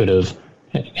that could have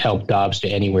helped Dobbs to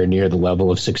anywhere near the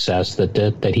level of success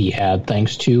that he had,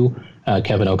 thanks to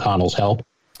Kevin O'Connell's help.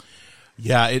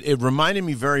 Yeah, it reminded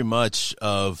me very much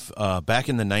of back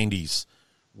in the 90s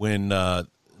when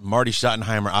Marty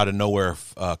Schottenheimer out of nowhere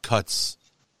cuts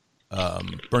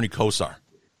Bernie Kosar.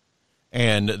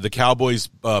 And the Cowboys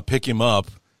pick him up,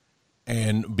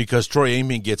 and because Troy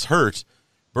Aikman gets hurt,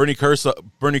 Bernie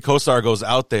Kosar goes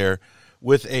out there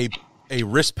with a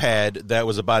wrist pad that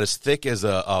was about as thick as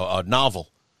a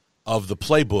novel of the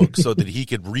playbook so that he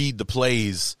could read the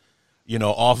plays,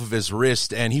 off of his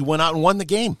wrist, and he went out and won the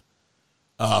game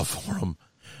for him.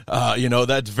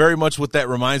 That's very much what that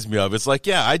reminds me of. It's like,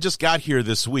 yeah, I just got here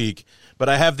this week, but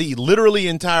I have the literally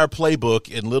entire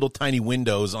playbook in little tiny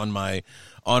windows on my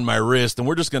wrist, and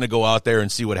we're just going to go out there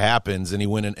and see what happens. And he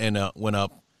went out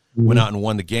and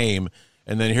won the game.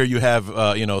 And then here you have,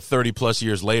 30 plus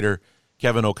years later,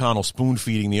 Kevin O'Connell spoon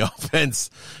feeding the offense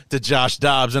to Josh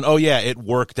Dobbs. And it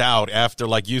worked out after,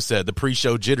 like you said, the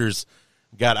pre-show jitters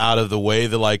got out of the way.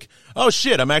 They're like, oh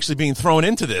shit, I'm actually being thrown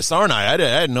into this, aren't I? I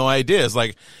had no idea. It's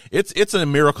like, it's a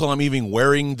miracle I'm even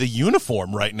wearing the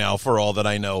uniform right now for all that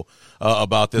I know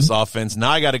about this offense.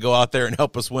 Now I got to go out there and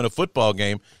help us win a football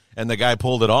game. And the guy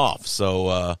pulled it off.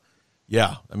 So,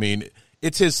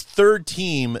 it's his third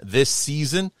team this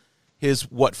season, his,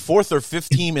 fourth or fifth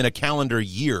team in a calendar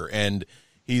year. And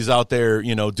he's out there,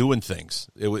 doing things.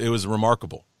 It was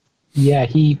remarkable. Yeah,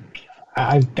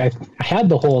 I had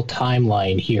the whole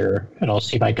timeline here, and I'll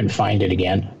see if I can find it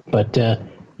again. But,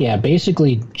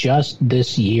 basically just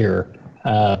this year,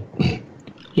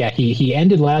 he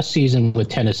ended last season with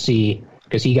Tennessee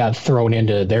because he got thrown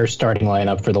into their starting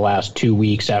lineup for the last 2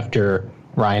 weeks after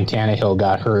Ryan Tannehill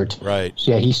got hurt. Right.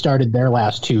 So, he started their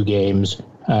last 2 games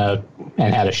and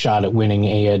had a shot at winning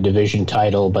a division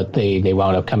title, but they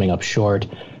wound up coming up short.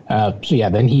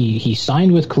 Then he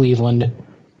signed with Cleveland.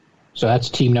 So that's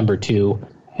team number 2.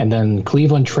 And then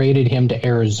Cleveland traded him to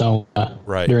Arizona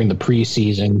during the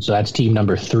preseason. So that's team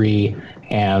number 3.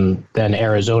 And then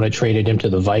Arizona traded him to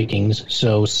the Vikings.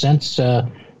 So since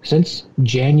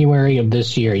January of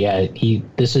this year,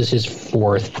 this is his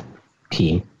 4th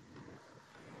team.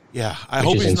 Yeah, I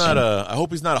hope he's not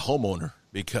a homeowner,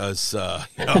 because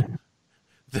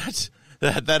that's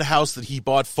that house that he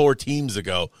bought 4 teams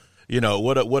ago.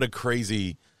 What a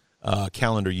crazy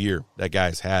calendar year that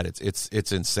guy's had.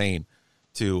 It's insane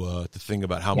to think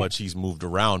about how much he's moved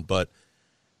around. But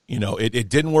it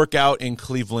didn't work out in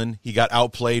Cleveland. He got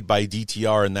outplayed by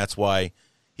DTR, and that's why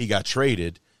he got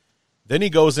traded. Then he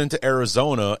goes into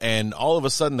Arizona, and all of a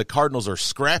sudden the Cardinals are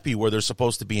scrappy where they're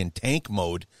supposed to be in tank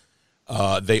mode.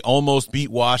 They almost beat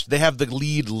Wash. They have the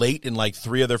lead late in like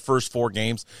 3 of their first 4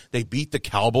 games. They beat the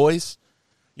Cowboys,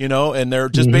 and they're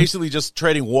just basically just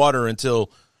trading water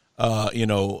until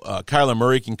Kyler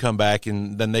Murray can come back,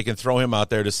 and then they can throw him out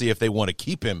there to see if they want to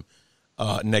keep him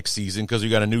next season, because you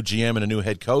got a new GM and a new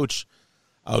head coach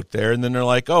out there. And then they're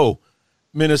like, oh,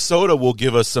 Minnesota will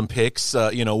give us some picks.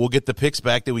 We'll get the picks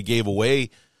back that we gave away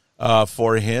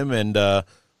for him, and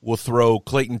we'll throw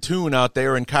Clayton Tune out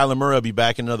there, and Kyler Murray will be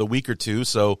back in another week or two.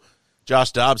 So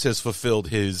Josh Dobbs has fulfilled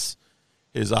his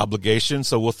obligation,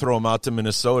 so we'll throw him out to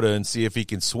Minnesota and see if he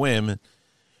can swim.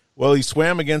 Well, he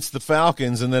swam against the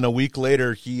Falcons, and then a week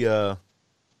later, the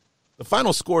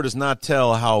final score does not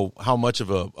tell how much of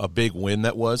a big win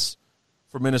that was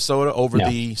for Minnesota over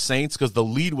the Saints, because the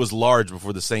lead was large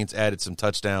before the Saints added some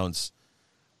touchdowns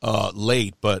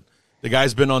late. But the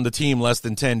guy's been on the team less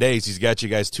than 10 days. He's got you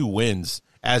guys 2 wins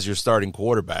as your starting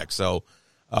quarterback. So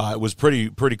it was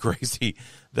pretty crazy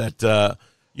that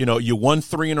you won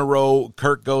 3 in a row.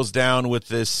 Kirk goes down with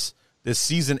this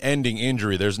season-ending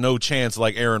injury. There's no chance,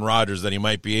 like Aaron Rodgers, that he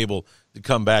might be able to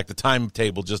come back. The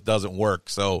timetable just doesn't work.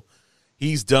 So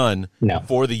he's done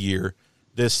for the year.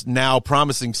 This now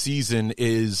promising season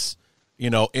is,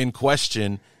 in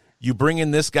question. You bring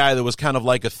in this guy that was kind of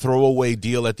like a throwaway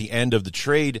deal at the end of the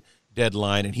trade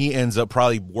deadline, and he ends up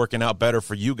probably working out better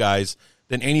for you guys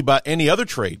than any other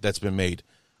trade that's been made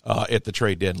at the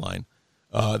trade deadline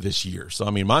this year. So,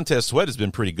 Montez Sweat has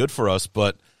been pretty good for us,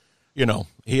 but,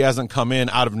 he hasn't come in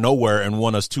out of nowhere and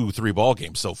won us 2-3 ball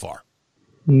games so far.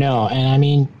 No,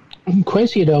 and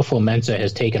Kwesi Adolfo-Mensah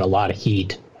has taken a lot of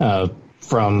heat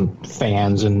from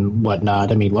fans and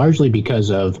whatnot. Largely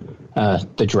because of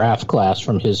the draft class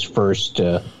from his first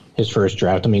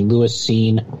draft. Lewis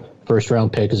Seen,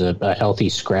 first-round pick, is a healthy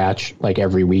scratch like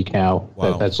every week now.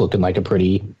 Wow. That's looking like a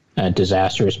pretty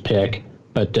disastrous pick.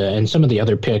 But and some of the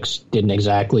other picks didn't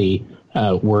exactly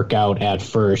work out at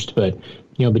first. But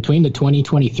between the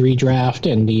 2023 draft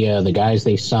and the guys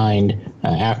they signed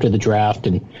after the draft,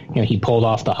 and he pulled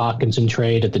off the Hawkinson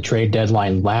trade at the trade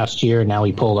deadline last year. Now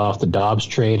he pulled off the Dobbs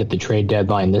trade at the trade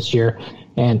deadline this year.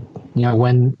 And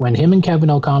when him and Kevin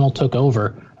O'Connell took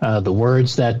over, the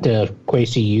words that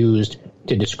Kwesi used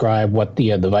to describe what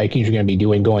the Vikings are going to be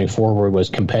doing going forward was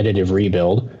competitive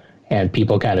rebuild. And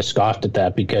people kind of scoffed at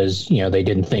that because, they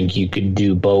didn't think you could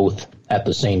do both at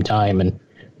the same time. And,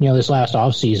 this last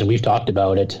offseason, we've talked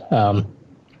about it.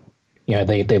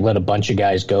 They let a bunch of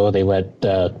guys go. They let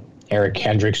Eric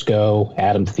Hendricks go.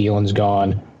 Adam Thielen's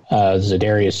gone.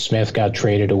 Zadarius Smith got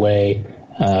traded away.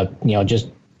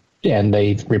 And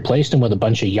they replaced him with a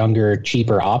bunch of younger,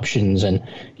 cheaper options. And,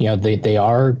 they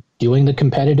are doing the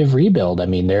competitive rebuild.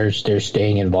 They're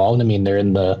staying involved. They're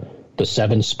in the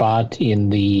 7th spot in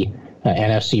the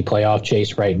NFC playoff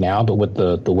chase right now, but with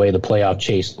the way the playoff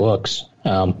chase looks,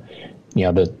 the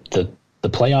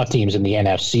playoff teams in the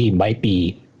NFC might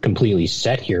be completely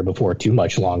set here before too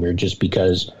much longer, just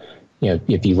because,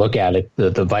 if you look at it,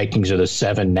 the Vikings are the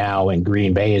 7 now and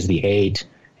Green Bay is the 8.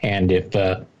 And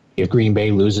if Green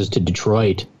Bay loses to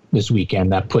Detroit this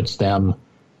weekend, that puts them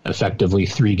effectively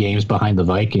 3 games behind the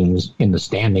Vikings in the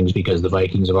standings, because the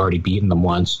Vikings have already beaten them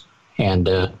once. And,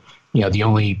 the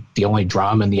only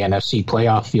drama in the NFC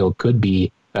playoff field could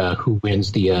be who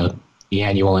wins the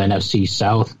annual NFC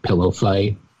South pillow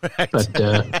fight. Right. But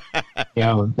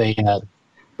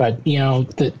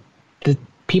the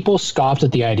people scoffed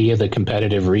at the idea of the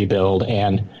competitive rebuild,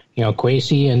 and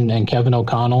Kwesi and Kevin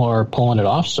O'Connell are pulling it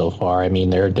off so far.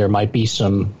 There might be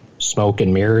some smoke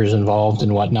and mirrors involved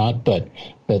and whatnot, but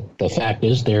the fact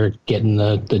is they're getting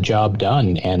the job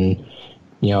done, and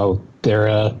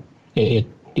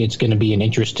it's going to be an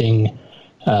interesting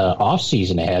off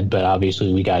season ahead. But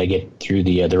obviously we got to get through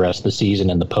the rest of the season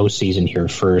and the postseason here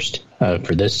first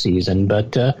for this season.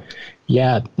 But I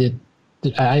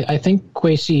think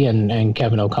Kwesi and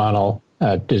Kevin O'Connell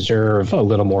deserve a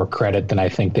little more credit than I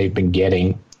think they've been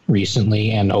getting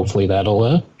recently, and hopefully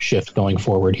that'll shift going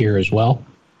forward here as well.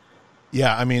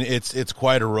 Yeah, it's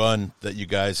quite a run that you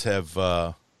guys have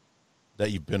that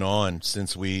you've been on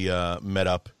since we met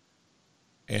up.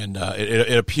 And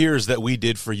it appears that we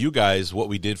did for you guys what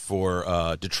we did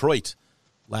for Detroit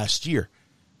last year,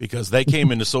 because they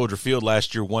came into Soldier Field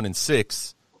last year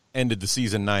 1-6, ended the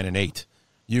season 9-8.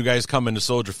 You guys come into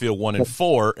Soldier Field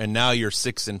 1-4, and now you're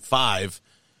 6-5,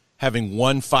 having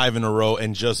won 5 in a row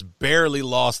and just barely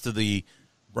lost to the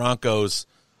Broncos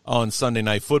on Sunday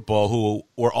Night Football, who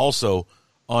were also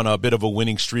on a bit of a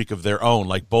winning streak of their own.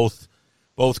 Like both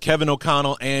Kevin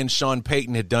O'Connell and Sean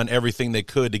Payton had done everything they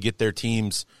could to get their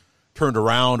teams turned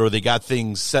around, or they got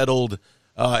things settled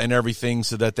and everything,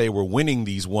 so that they were winning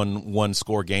these one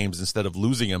score games instead of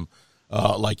losing them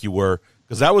like you were.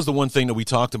 Because that was the one thing that we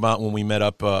talked about when we met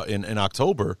up in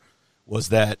October, was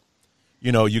that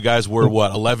you guys were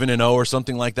 11-0 or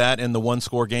something like that in the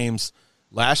one-score games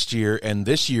last year, and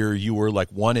this year you were like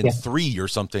 1-3 or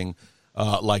something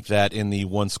like that in the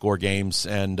one-score games,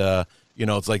 and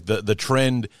it's like the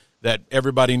trend that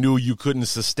everybody knew you couldn't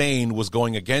sustain was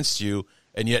going against you,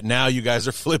 and yet now you guys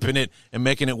are flipping it and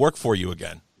making it work for you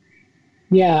again.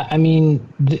 Yeah, I mean,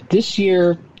 this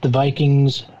year the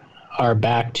Vikings are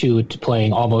back to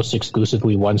playing almost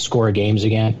exclusively one-score games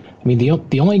again. I mean,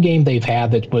 the only game they've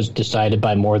had that was decided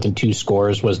by more than 2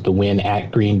 scores was the win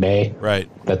at Green Bay. Right.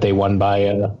 That they won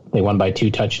by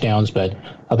 2 touchdowns. But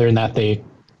other than that, the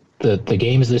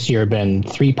games this year have been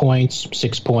 3 points,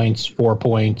 6 points, 4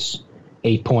 points,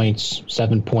 8 points,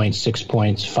 7 points, 6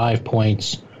 points, 5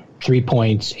 points, 3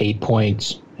 points, 8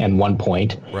 points, and 1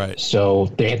 point. Right. So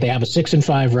they have a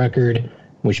 6-5 record,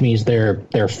 which means they're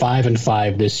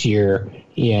 5-5 this year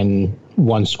in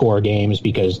one-score games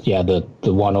because the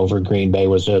one over Green Bay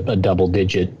was a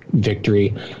double-digit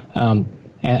victory, and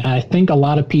I think a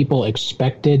lot of people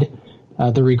expected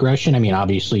the regression. I mean,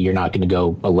 obviously you're not going to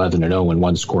go 11-0 in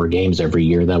one-score games every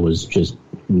year. That was just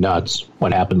nuts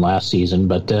what happened last season.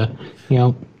 But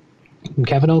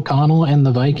Kevin O'Connell and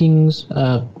the Vikings,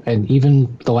 and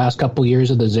even the last couple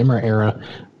years of the Zimmer era,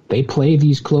 they play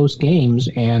these close games,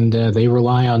 and they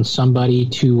rely on somebody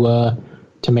to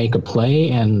make a play,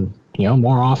 and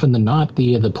more often than not,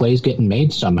 the play's getting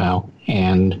made somehow.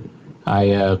 And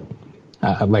I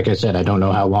like I said, I don't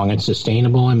know how long it's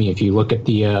sustainable. I mean, if you look at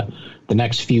the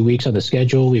next few weeks of the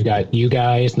schedule, we've got you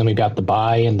guys, and then we've got the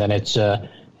bye, and then it's at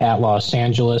Los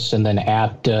Angeles, and then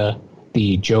at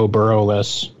the Joe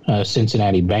Burrow-less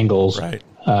Cincinnati Bengals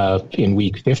in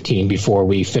Week 15 before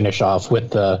we finish off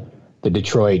with the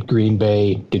Green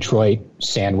Bay Detroit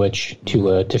sandwich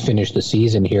to finish the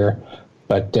season here.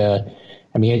 But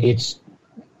I mean,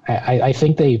 I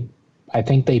think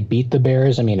they beat the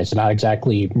Bears. I mean, it's not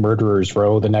exactly murderer's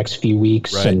row the next few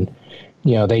weeks, and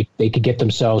they could get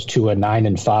themselves to a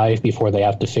 9-5 before they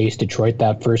have to face Detroit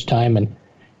that first time. And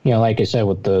like I said,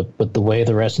 with the way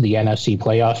the rest of the NFC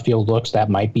playoff field looks, that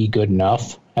might be good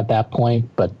enough at that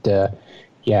point. But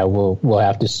we'll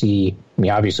have to see. I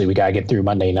mean, obviously we gotta get through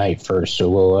Monday night first, so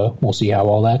we'll see how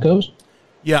all that goes.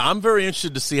 Yeah, I'm very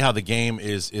interested to see how the game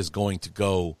is going to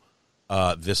go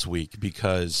this week,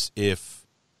 because if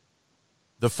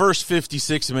the first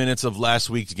 56 minutes of last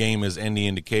week's game is any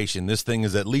indication, this thing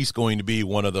is at least going to be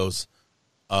one of those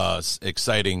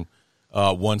exciting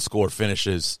one-score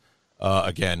finishes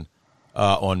again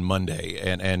on Monday.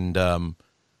 And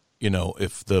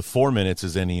if the 4 minutes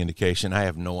is any indication, I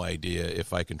have no idea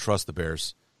if I can trust the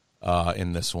Bears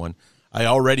in this one. I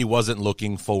already wasn't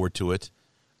looking forward to it.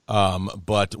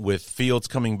 But with Fields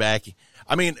coming back,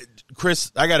 I mean,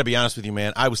 Chris, I got to be honest with you,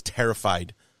 man. I was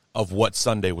terrified of what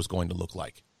Sunday was going to look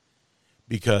like,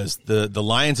 because the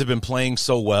Lions have been playing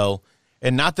so well,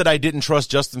 and not that I didn't trust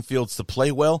Justin Fields to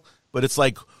play well, but it's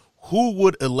like, who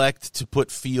would elect to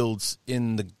put Fields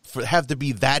have to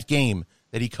be that game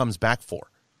that he comes back for?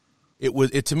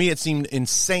 To me, it seemed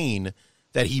insane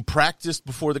that he practiced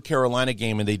before the Carolina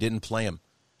game and they didn't play him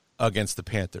against the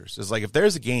Panthers. It's like, if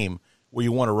there's a game where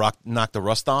you want to knock the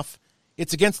rust off,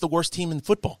 it's against the worst team in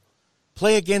football.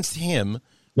 Play against him,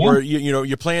 where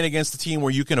you're playing against a team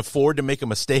where you can afford to make a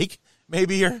mistake,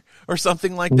 maybe, or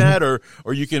something like that, or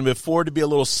you can afford to be a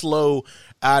little slow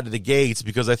out of the gates,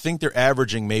 because I think they're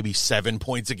averaging maybe 7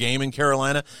 points a game in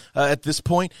Carolina at this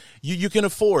point. You can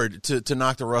afford to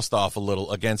knock the rust off a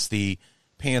little against the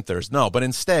Panthers. No, but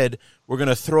instead, we're going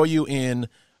to throw you in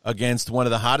against one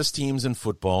of the hottest teams in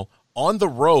football, on the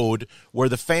road, where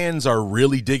the fans are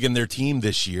really digging their team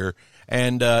this year,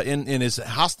 and in as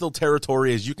hostile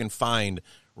territory as you can find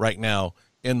right now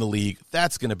in the league.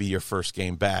 That's going to be your first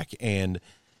game back. And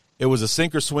it was a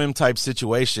sink-or-swim type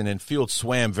situation, and Fields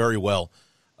swam very well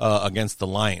against the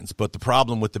Lions. But the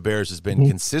problem with the Bears has been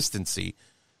consistency.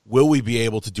 Will we be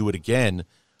able to do it again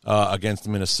against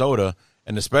Minnesota?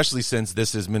 And especially since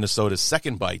this is Minnesota's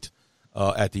second bite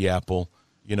at the apple,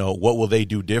 what will they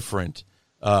do different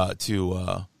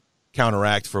to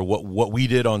counteract for what we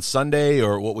did on Sunday,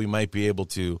 or what we might be able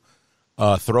to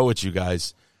throw at you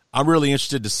guys? I'm really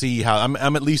interested to see how.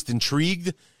 I'm at least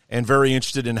intrigued and very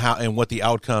interested in how and what the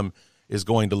outcome is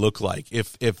going to look like.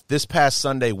 If this past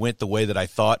Sunday went the way that I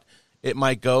thought it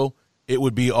might go, it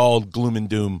would be all gloom and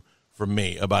doom for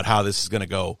me about how this is going to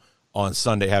go on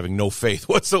Sunday, having no faith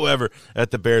whatsoever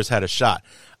that the Bears had a shot.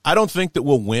 I don't think that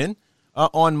we'll win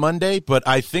on Monday, but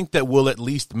I think that we'll at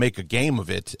least make a game of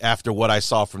it after what I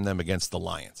saw from them against the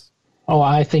Lions. Oh,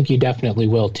 I think you definitely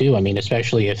will too. I mean,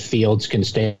 especially if Fields can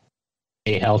stay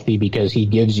healthy, because he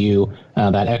gives you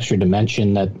that extra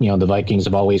dimension that the Vikings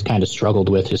have always kind of struggled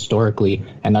with historically,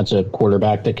 and that's a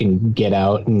quarterback that can get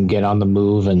out and get on the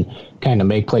move and kind of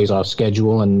make plays off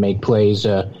schedule and make plays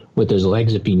with his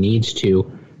legs if he needs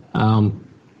to.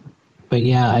 But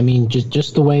yeah, I mean,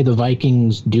 just the way the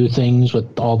Vikings do things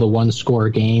with all the one-score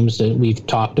games that we've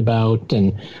talked about,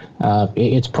 and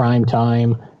it's prime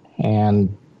time,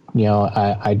 and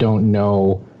I don't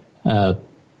know.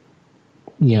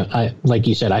 Like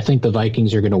you said, I think the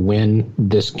Vikings are going to win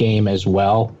this game as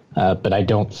well. But I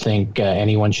don't think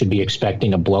anyone should be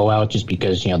expecting a blowout, just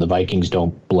because, the Vikings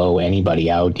don't blow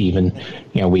anybody out. Even,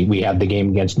 we had the game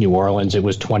against New Orleans. It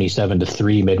was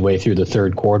 27-3 midway through the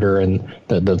third quarter, and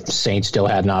the Saints still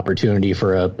had an opportunity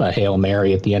for a Hail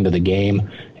Mary at the end of the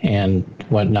game and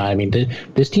whatnot. I mean,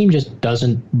 this team just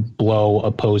doesn't blow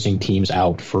opposing teams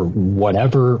out for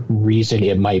whatever reason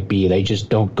it might be. They just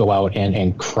don't go out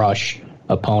and crush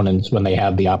opponents when they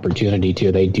have the opportunity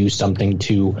to. They do something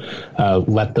to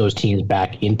let those teams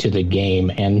back into the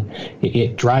game, and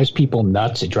it drives people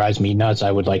nuts. It drives me nuts.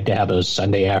 I would like to have a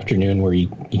Sunday afternoon where you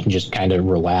can just kind of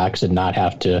relax and not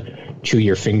have to chew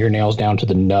your fingernails down to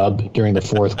the nub during the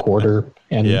fourth quarter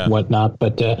and whatnot.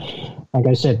 But like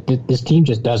I said, this team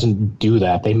just doesn't do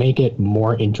that. They make it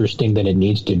more interesting than it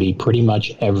needs to be pretty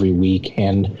much every week,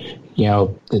 and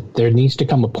there needs to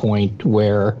come a point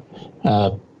where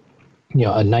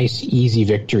a nice, easy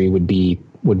victory would be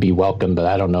welcome, but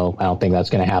I don't know. I don't think that's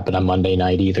going to happen on Monday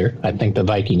night either. I think the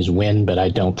Vikings win, but I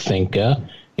don't think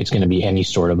it's going to be any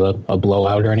sort of a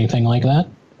blowout or anything like that.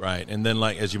 Right, and then,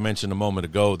 like as you mentioned a moment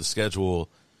ago, the schedule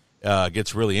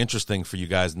gets really interesting for you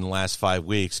guys in the last 5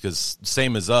 weeks, because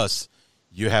same as us,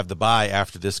 you have the bye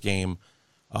after this game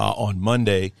on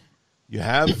Monday. You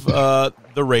have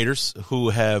the Raiders, who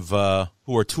are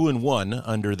 2-1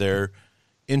 under their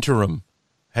interim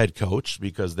head coach,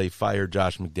 because they fired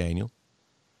Josh McDaniel.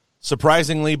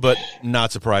 Surprisingly, but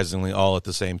not surprisingly, all at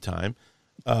the same time.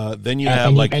 Then you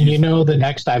have the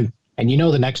next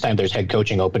time there's head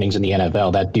coaching openings in the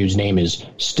NFL, that dude's name is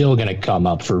still going to come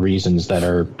up for reasons that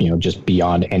are just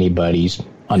beyond anybody's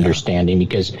understanding,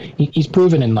 because he's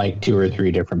proven in like 2 or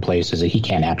 3 different places that he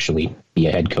can't actually be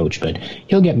a head coach, but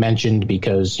he'll get mentioned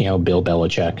because Bill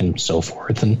Belichick and so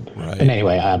forth. And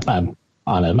anyway, I'm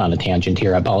on a tangent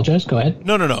here. I apologize. Go ahead.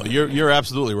 No. You're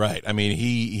absolutely right. I mean,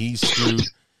 he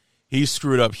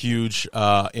screwed up huge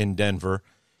in Denver.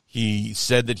 He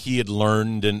said that he had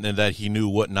learned and that he knew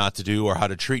what not to do or how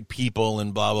to treat people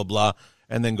and blah, blah, blah,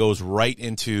 and then goes right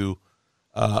into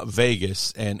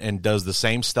Vegas and does the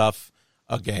same stuff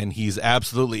again.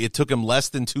 It took him less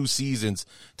than 2 seasons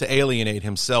to alienate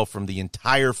himself from the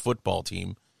entire football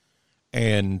team,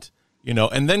 and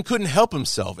then couldn't help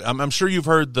himself. I'm sure you've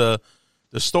heard the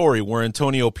story where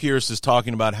Antonio Pierce is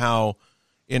talking about how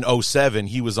in 2007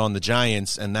 he was on the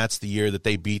Giants, and that's the year that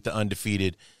they beat the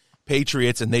undefeated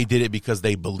Patriots, and they did it because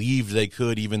they believed they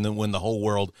could, even when the whole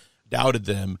world doubted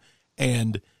them.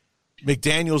 And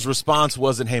McDaniel's response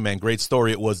wasn't, "Hey man, great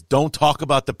story." It was, "Don't talk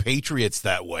about the Patriots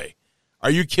that way."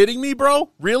 Are you kidding me, bro?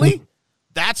 Really?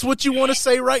 That's what you want to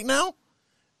say right now?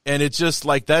 And it's just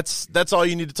like, that's all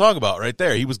you need to talk about right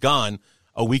there. He was gone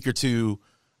a week or two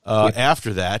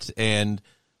after that, and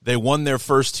they won their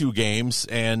first 2 games,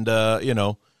 and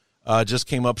just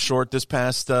came up short this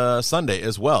past Sunday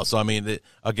as well. So I mean,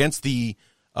 against the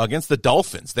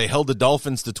Dolphins, they held the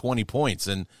Dolphins to 20 points,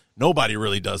 and nobody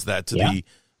really does that to the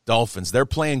Dolphins. They're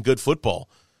playing good football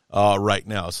right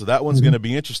now, so that one's going to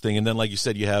be interesting. And then, like you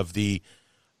said, you have the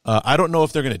I don't know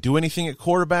if they're going to do anything at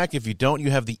quarterback. If you don't,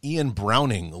 you have the Ian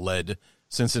Browning-led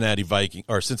Cincinnati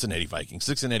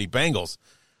Bengals.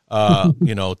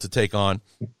 To take on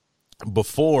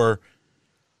before.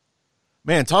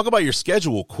 Man, talk about your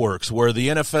schedule quirks, where the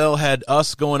NFL had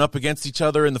us going up against each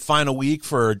other in the final week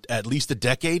for at least a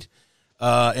decade.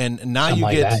 And now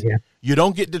you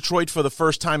don't get Detroit for the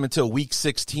first time until week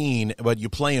 16, but you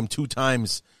play them 2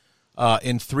 times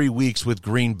in 3 weeks with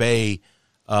Green Bay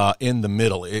in the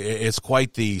middle. It's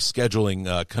quite the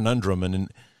scheduling conundrum, and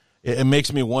it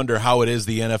makes me wonder how it is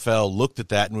the NFL looked at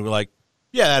that and we were like,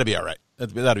 yeah, that'd be all right.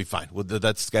 That'd be fine with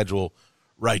that schedule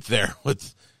right there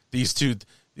with these two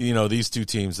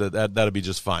teams. That'll be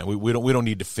just fine. We don't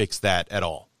need to fix that at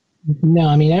all. No,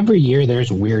 I mean, every year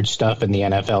there's weird stuff in the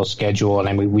NFL schedule, and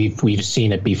I mean we've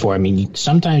seen it before. I mean,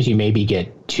 sometimes you maybe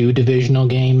get 2 divisional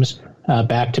games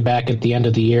back to back at the end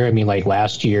of the year. I mean, like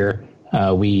last year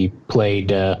we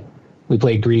played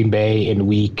Green Bay in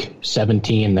week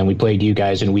 17, then we played you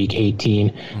guys in week 18,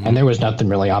 and there was nothing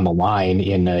really on the line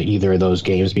in either of those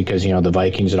games because, the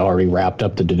Vikings had already wrapped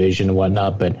up the division and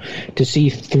whatnot. But to see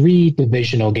 3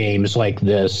 divisional games like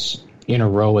this in a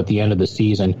row at the end of the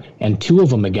season, and 2 of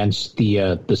them against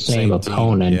the same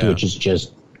opponent, which is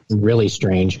just really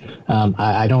strange.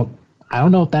 I don't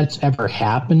know if that's ever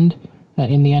happened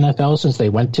in the NFL since they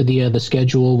went to the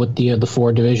schedule with the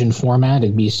 4 division format.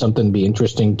 It'd be something to be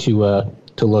interesting to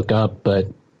look up, but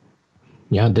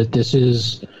yeah, this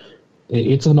is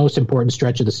it's the most important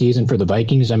stretch of the season for the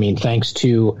Vikings. I mean, thanks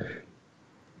to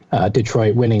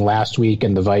Detroit winning last week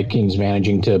and the Vikings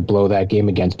managing to blow that game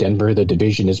against Denver, the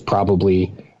division is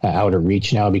probably out of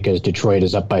reach now because Detroit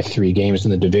is up by 3 games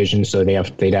in the division, so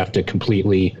they'd have to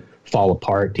completely fall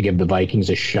apart to give the Vikings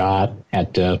a shot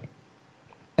at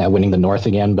winning the North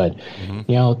again. But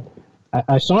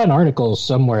I saw an article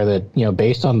somewhere that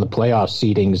based on the playoff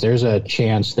seedings, there's a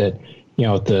chance that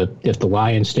if the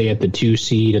Lions stay at the 2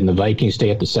 seed and the Vikings stay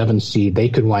at the 7 seed, they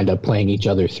could wind up playing each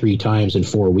other 3 times in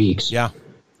 4 weeks. Yeah.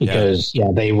 Because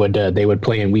they would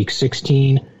play in week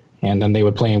 16, and then they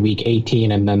would play in week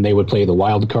 18, and then they would play the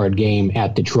wild card game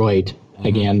at Detroit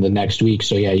again the next week.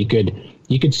 So yeah, you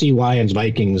could see Lions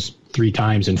Vikings 3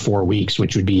 times in 4 weeks,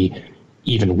 which would be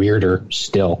even weirder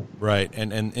still. Right,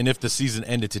 and if the season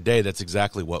ended today, that's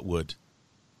exactly what would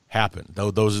happen.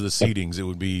 Those are the seedings. It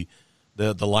would be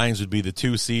the Lions would be the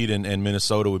 2 seed, and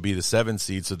Minnesota would be the 7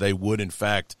 seed. So they would in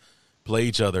fact play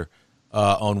each other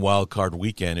on Wild Card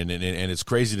Weekend, and it's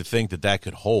crazy to think that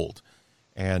could hold.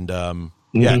 And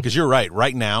yeah, because you're right.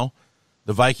 Right now,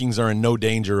 the Vikings are in no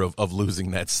danger of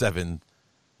losing that 7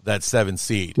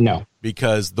 seed. No,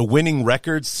 because the winning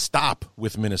records stop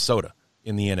with Minnesota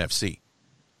in the NFC.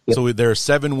 Yep. So there are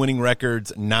 7 winning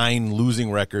records, 9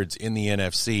 losing records in the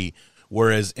NFC,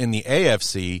 whereas in the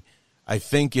AFC, I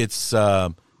think it's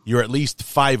you're at least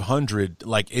 500,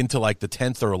 like into like the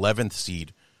 10th or 11th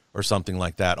seed or something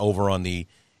like that over on the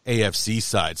AFC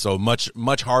side. So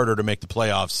much harder to make the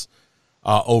playoffs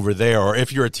over there. Or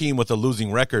if you're a team with a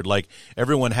losing record, like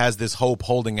everyone has this hope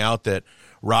holding out that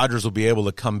Rodgers will be able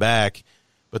to come back,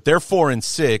 but they're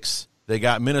 4-6. They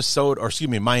got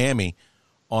Miami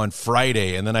on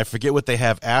Friday, and then I forget what they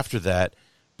have after that,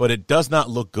 but it does not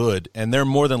look good, and they're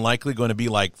more than likely going to be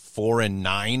like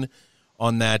 4-9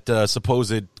 on that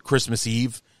supposed Christmas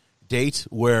Eve date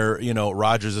where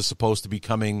Rodgers is supposed to be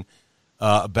coming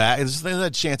back. There's a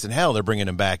chance in hell they're bringing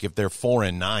him back if they're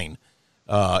 4-9.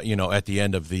 At the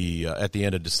end of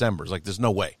December. It's like there's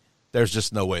no way. There's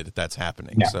just no way that's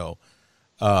happening. Yeah. So,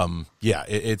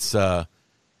 it's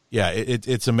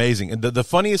amazing. And the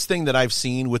funniest thing that I've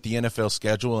seen with the NFL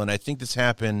schedule, and I think this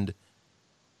happened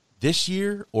this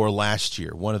year or last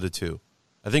year, one of the two.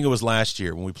 I think it was last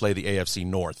year when we played the AFC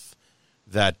North.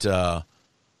 That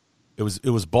it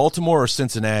was Baltimore or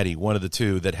Cincinnati, one of the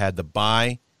two, that had the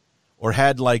bye, or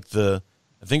had like I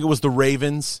think it was the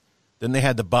Ravens. Then they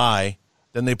had the bye.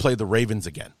 Then they played the Ravens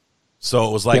again. So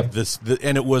it was like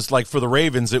and it was like for the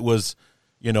Ravens, it was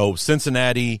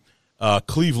Cincinnati,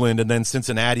 Cleveland, and then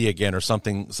Cincinnati again, or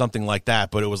something like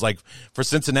that. But it was like for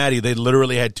Cincinnati, they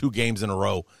literally had 2 games in a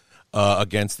row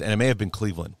against, and it may have been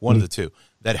Cleveland, one of the two,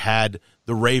 that had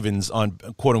the Ravens on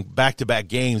quote back-to-back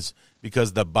games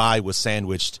because the bye was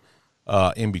sandwiched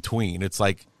in between. It's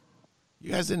like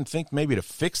you guys didn't think maybe to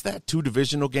fix that 2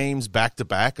 divisional games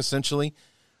back-to-back essentially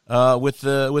with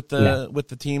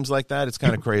the teams like that. It's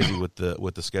kind of crazy with the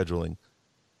scheduling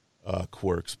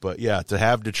quirks. But yeah, to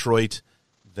have Detroit,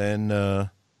 then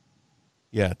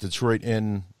Detroit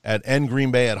and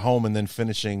Green Bay at home, and then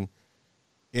finishing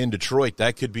in Detroit,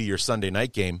 that could be your Sunday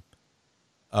night game.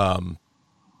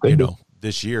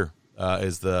 This year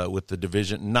is with the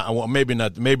division. Maybe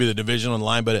the division on the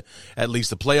line, but at least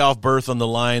the playoff berth on the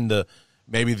line.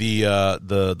 Maybe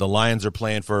the Lions are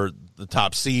playing for the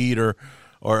top seed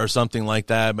or something like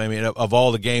that. I mean, of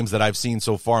all the games that I've seen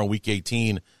so far in Week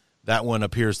 18, that one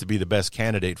appears to be the best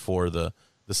candidate for the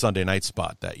Sunday night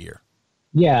spot that year.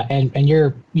 Yeah, and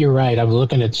you're right. I'm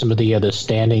looking at some of the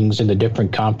standings in the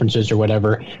different conferences or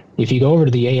whatever. If you go over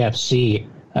to the AFC,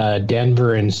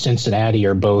 Denver and Cincinnati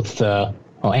are both, and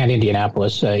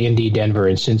Indianapolis, Indy, Denver,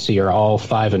 and Cincy are all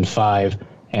 5-5,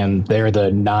 and they're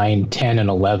the 9, 10, and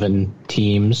 11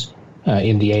 teams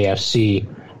in the AFC.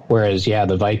 Whereas,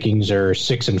 the Vikings are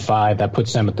 6-5. That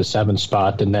puts them at the 7th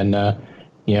spot, and then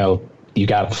you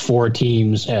got 4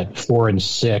 teams at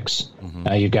 4-6.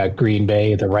 Mm-hmm. You've got Green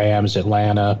Bay, the Rams,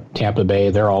 Atlanta, Tampa Bay.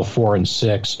 They're all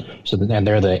 4-6. So and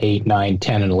they're the 8, 9,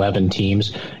 10, and 11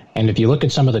 teams. And if you look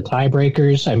at some of the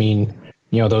tiebreakers, I mean,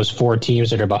 those 4 teams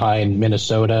that are behind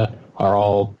Minnesota are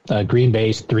all Green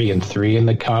Bay's 3-3 in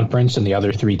the conference, and the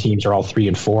other 3 teams are all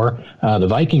 3-4. The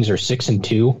Vikings are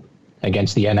 6-2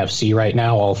 against the NFC right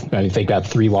now. They've got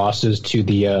 3 losses to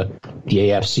the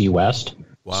AFC West.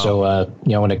 Wow. So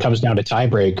when it comes down to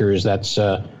tiebreakers,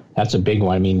 that's a big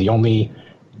one. I mean, the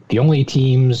only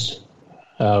teams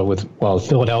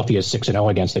Philadelphia is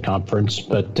 6-0 against the conference,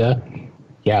 but the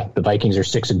Vikings are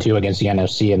 6-2 against the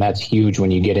NFC, and that's huge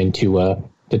when you get into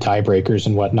the tiebreakers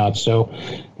and whatnot. So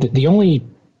the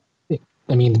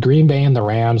Green Bay and the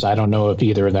Rams, I don't know if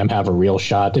either of them have a real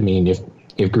shot. I mean,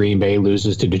 if Green Bay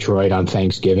loses to Detroit on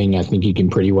Thanksgiving, I think you can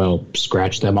pretty well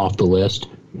scratch them off the list.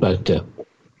 But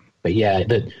yeah,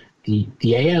 the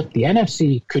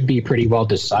NFC could be pretty well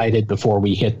decided before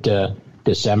we hit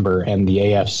December, and the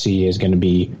AFC is going to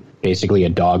be basically a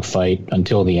dogfight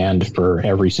until the end for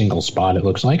every single spot, it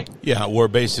looks like. Yeah, where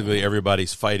basically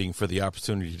everybody's fighting for the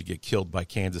opportunity to get killed by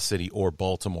Kansas City or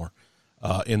Baltimore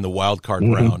in the wild card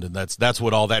round, and that's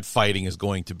what all that fighting is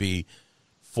going to be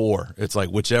for. It's like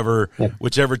whichever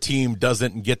team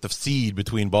doesn't get the seed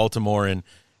between Baltimore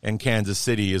and Kansas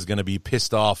City is going to be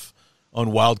pissed off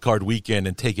on wild card weekend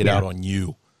and take it out on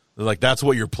you. Like, that's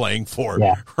what you're playing for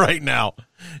right now,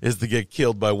 is to get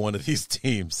killed by one of these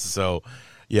teams. So,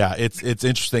 yeah, it's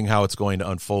interesting how it's going to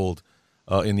unfold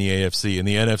in the AFC. In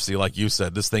the NFC, like you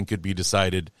said, this thing could be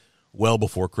decided well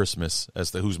before Christmas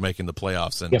as to who's making the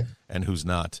playoffs and who's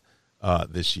not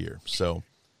this year. So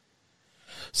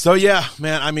yeah,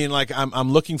 man, I mean, like,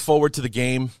 I'm looking forward to the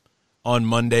game on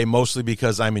Monday, mostly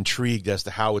because I'm intrigued as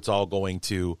to how it's all going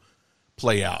to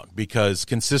play out, because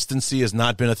consistency has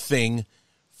not been a thing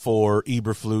for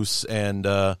Eberflus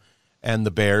and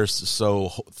the Bears.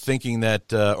 So thinking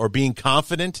that or being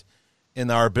confident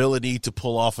in our ability to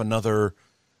pull off another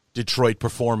Detroit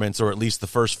performance, or at least the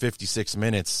first 56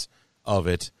 minutes of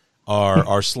it,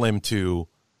 are slim to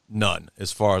none.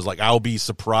 As far as, like, I'll be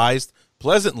surprised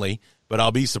pleasantly, but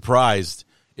I'll be surprised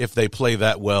if they play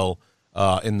that well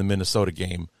in the Minnesota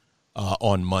game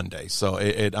on Monday. So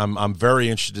I'm very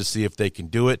interested to see if they can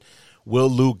do it. Will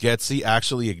Lou Getsy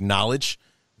actually acknowledge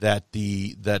that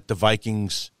the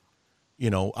Vikings,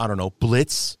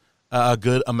 blitz a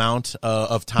good amount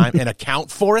of time and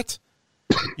account for it?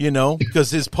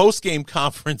 Because his post-game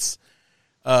conference,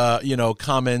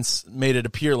 comments made it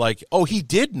appear like, oh, he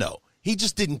did know. He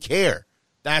just didn't care.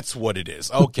 That's what it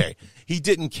is. Okay. He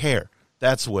didn't care.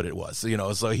 That's what it was.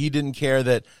 So he didn't care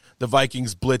that the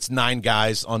Vikings blitzed 9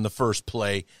 guys on the first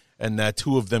play and that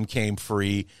 2 of them came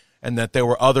free, and that there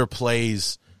were other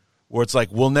plays where it's like,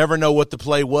 we'll never know what the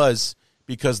play was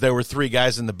because there were 3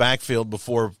 guys in the backfield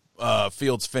before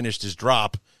Fields finished his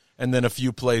drop, and then a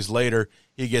few plays later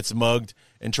he gets mugged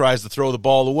and tries to throw the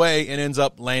ball away and ends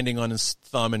up landing on his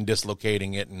thumb and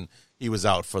dislocating it, and he was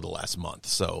out for the last month.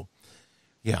 So,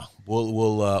 yeah,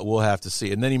 we'll have to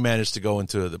see. And then he managed to go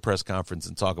into the press conference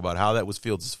and talk about how that was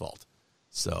Fields' fault.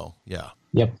 So, yeah.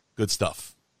 Yep. Good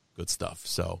stuff.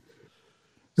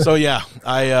 So yeah,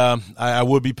 I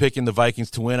would be picking the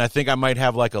Vikings to win. I think I might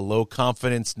have like a low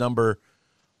confidence number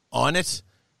on it,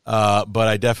 but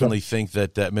I definitely think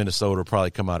that Minnesota will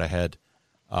probably come out ahead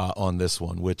on this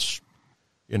one. Which,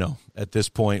 at this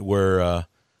point, we're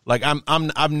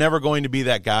I'm never going to be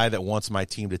that guy that wants my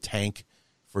team to tank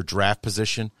for draft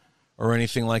position or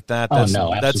anything like that.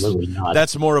 Absolutely not.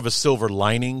 That's more of a silver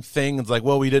lining thing. It's like,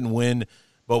 well, we didn't win,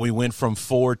 but we went from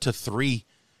 4 to 3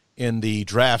 in the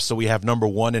draft, so we have number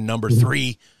 1 and number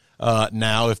 3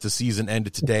 now if the season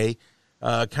ended today,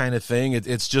 kind of thing.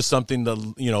 It's just something to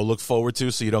look forward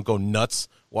to, so you don't go nuts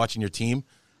watching your team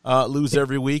lose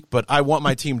every week. But I want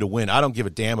my team to win. I don't give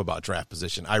a damn about draft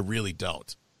position. I really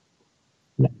don't.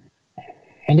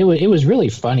 And it was really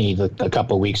funny a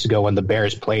couple of weeks ago when the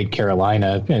Bears played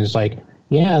Carolina, and it's like,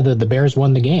 yeah, the Bears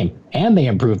won the game, and they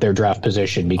improved their draft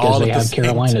position because they have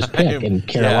Carolina's pick, and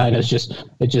Carolina's just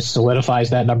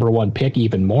solidifies that number 1 pick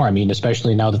even more. I mean,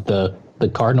 especially now that the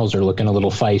Cardinals are looking a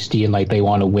little feisty and like they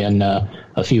want to win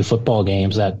a few football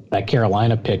games, that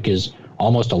Carolina pick is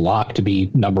almost a lock to be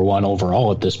number 1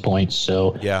 overall at this point.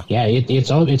 So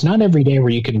it's not every day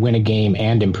where you can win a game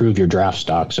and improve your draft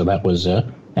stock. So that was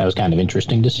kind of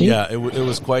interesting to see. Yeah, it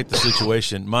was quite the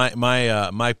situation.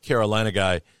 My Carolina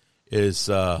guy is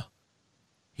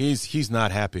he's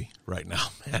not happy right now,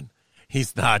 man.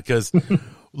 He's not, because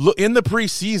in the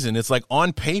preseason, it's like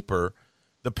on paper,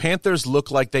 the Panthers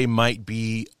look like they might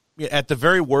be at the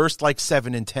very worst like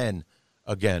 7-10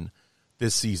 again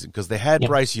this season, because they had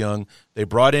Bryce Young, they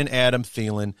brought in Adam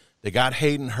Thielen, they got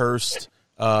Hayden Hurst,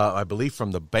 I believe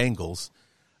from the Bengals.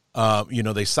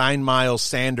 They signed Miles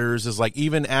Sanders. Is like,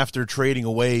 even after trading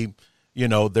away,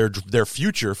 their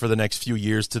future for the next few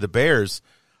years to the Bears,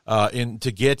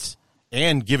 to get,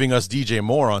 and giving us DJ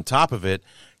Moore on top of it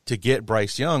to get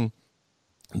Bryce Young,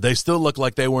 they still look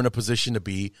like they were in a position to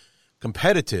be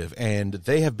competitive, and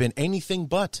they have been anything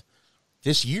but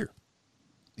this year.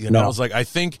 It's like, I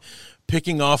think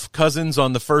picking off Cousins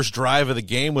on the first drive of the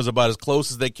game was about as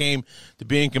close as they came to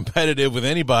being competitive with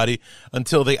anybody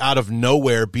until they out of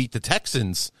nowhere beat the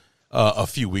Texans a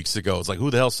few weeks ago. It's like, who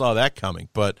the hell saw that coming?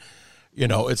 But,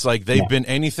 it's like they've been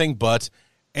anything but,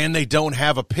 and they don't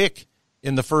have a pick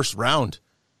in the first round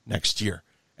next year.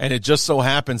 And it just so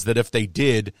happens that if they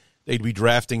did, they'd be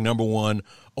drafting number 1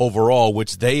 overall,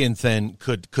 which they then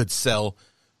could sell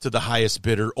to the highest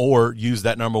bidder or use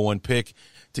that number 1 pick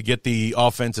to get the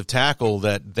offensive tackle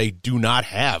that they do not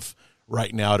have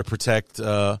right now to protect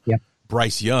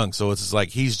Bryce Young. So it's just like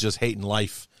he's just hating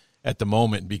life at the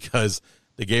moment because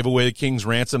they gave away the King's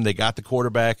ransom. They got the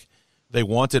quarterback they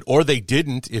wanted, or they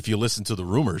didn't, if you listen to the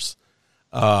rumors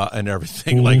and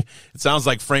everything. Mm-hmm. Like, it sounds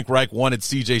like Frank Reich wanted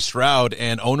C.J. Stroud,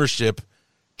 and ownership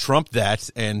trumped that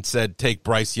and said, take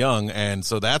Bryce Young. And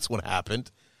so that's what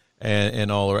happened and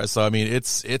all the rest. So, I mean,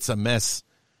 it's a mess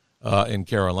in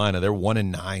Carolina. They're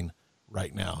 1-9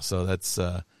 right now. So that's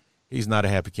he's not a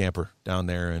happy camper down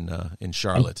there in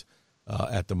Charlotte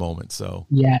at the moment. So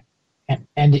yeah.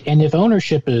 And if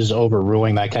ownership is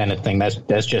overruling that kind of thing,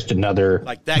 that's just another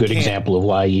good example of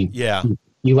why you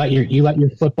let your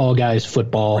football guys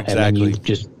football, exactly. And then you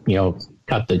just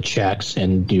cut the checks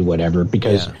and do whatever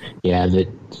because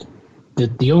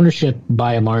the ownership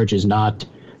by and large is not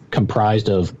comprised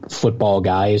of football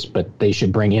guys, but they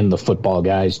should bring in the football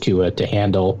guys to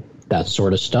handle that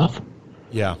sort of stuff.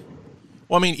 Yeah,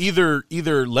 well, I mean, either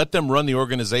let them run the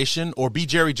organization or be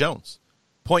Jerry Jones.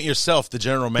 Point yourself, the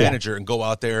general manager, and go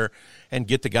out there and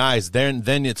get the guys. Then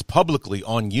it's publicly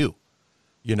on you.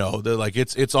 They're like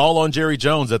it's all on Jerry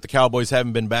Jones that the Cowboys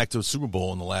haven't been back to a Super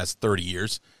Bowl in the last 30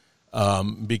 years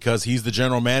because he's the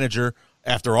general manager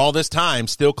after all this time,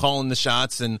 still calling the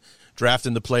shots and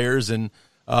drafting the players and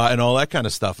all that kind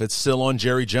of stuff. It's still on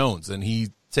Jerry Jones, and he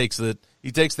takes that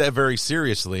very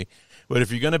seriously. But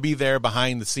if you're going to be there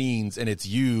behind the scenes and it's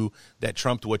you that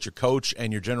trumped what your coach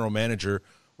and your general manager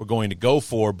were going to go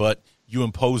for, but you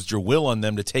imposed your will on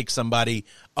them to take somebody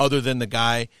other than the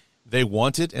guy they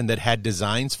wanted and that had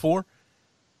designs for,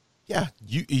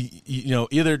 you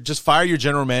either just fire your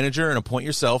general manager and appoint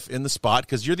yourself in the spot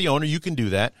because you're the owner, you can do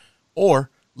that,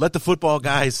 or let the football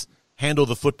guys handle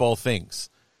the football things,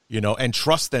 and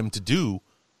trust them to do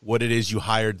what it is you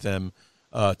hired them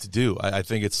to do. I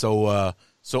think it's so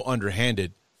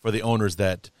underhanded for the owners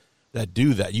that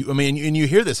do that. And you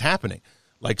hear this happening.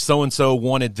 Like so-and-so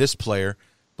wanted this player,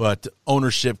 but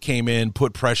ownership came in,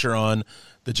 put pressure on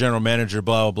the general manager,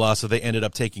 blah, blah, blah, so they ended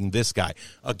up taking this guy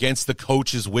against the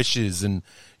coach's wishes and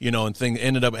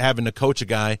ended up having to coach a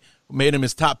guy, made him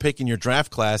his top pick in your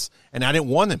draft class, and I didn't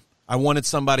want him. I wanted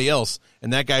somebody else,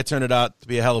 and that guy turned out to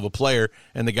be a hell of a player,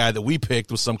 and the guy that we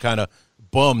picked was some kind of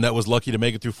bum that was lucky to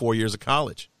make it through 4 years of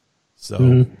college.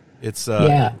 So it's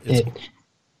go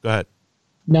ahead.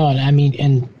 No, I mean,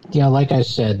 and like I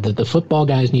said, the football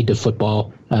guys need to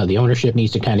football. The ownership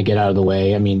needs to kind of get out of the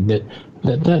way. I mean,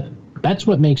 that's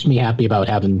what makes me happy about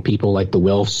having people like the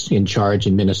Wilfs in charge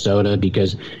in Minnesota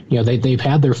because they've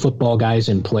had their football guys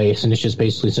in place, and it's just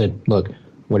basically said, look,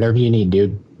 whatever you need,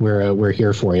 dude, we're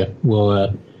here for you.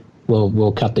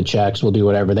 We'll cut the checks. We'll do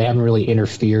whatever. They haven't really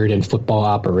interfered in football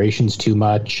operations too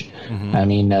much. Mm-hmm. I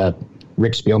mean,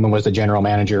 Rick Spielman was the general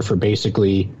manager for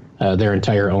basically their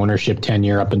entire ownership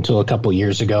tenure up until a couple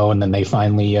years ago, and then they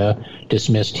finally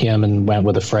dismissed him and went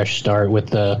with a fresh start with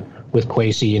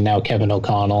Kwesi and now Kevin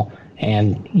O'Connell.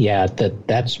 And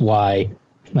that's why,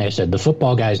 like I said, the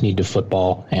football guys need to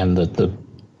football, and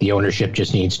the ownership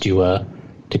just needs to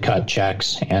cut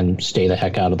checks and stay the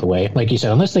heck out of the way. Like you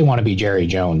said, unless they want to be Jerry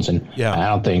Jones, and I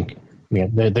don't think.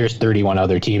 There's 31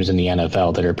 other teams in the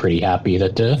NFL that are pretty happy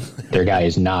that their guy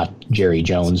is not Jerry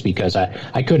Jones because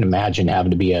I couldn't imagine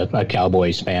having to be a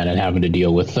Cowboys fan and having to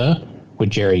deal with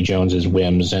Jerry Jones's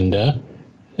whims and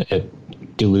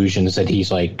delusions that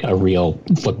he's like a real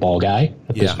football guy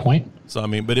at this point. So, I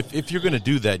mean, but if you're going to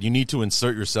do that, you need to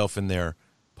insert yourself in there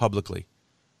publicly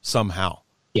somehow.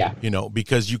 Yeah.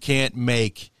 Because you can't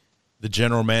make the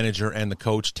general manager and the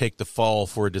coach take the fall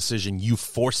for a decision you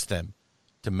force them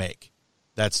to make.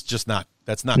 That's not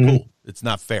cool. It's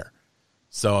not fair.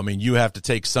 So, I mean, you have to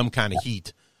take some kind of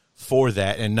heat for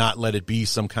that and not let it be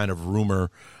some kind of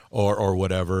rumor or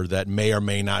whatever that may or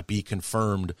may not be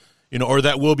confirmed, or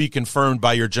that will be confirmed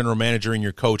by your general manager and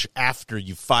your coach after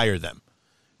you fire them,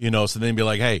 so then be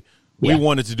like, hey, we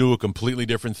wanted to do a completely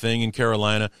different thing in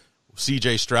Carolina.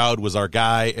 C.J. Stroud was our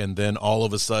guy. And then all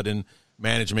of a sudden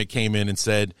management came in and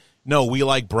said, no, we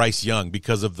like Bryce Young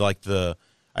because of I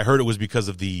heard it was because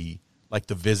of the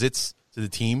visits to the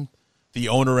team. The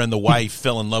owner and the wife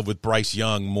fell in love with Bryce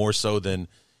Young more so than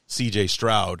C.J.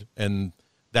 Stroud, and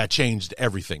that changed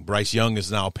everything. Bryce Young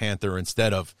is now a Panther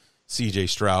instead of C.J.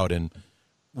 Stroud, and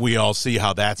we all see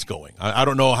how that's going. I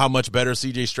don't know how much better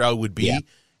C.J. Stroud would be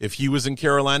if he was in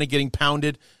Carolina getting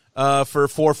pounded for 4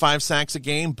 or 5 sacks a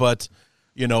game, but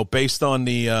based on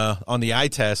the eye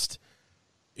test,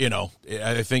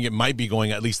 I think it might be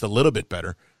going at least a little bit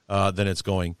better than it's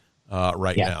going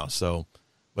right now. So,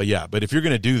 but if you're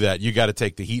going to do that, you got to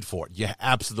take the heat for it. You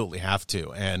absolutely have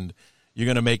to, and you're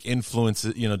going to make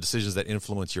decisions that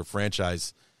influence your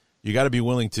franchise. You got to be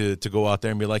willing to go out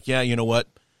there and be like, yeah, you know what?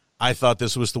 I thought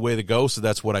this was the way to go, so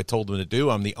that's what I told them to do.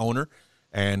 I'm the owner,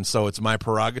 and so it's my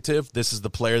prerogative. This is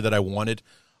the player that I wanted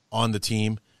on the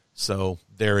team, so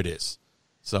there it is.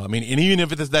 So, I mean, and even if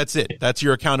that's it, that's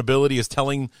your accountability, is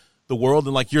telling the world,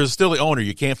 and like, you're still the owner.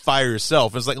 You can't fire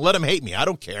yourself. It's like, let them hate me. I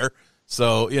don't care.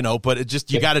 So, but it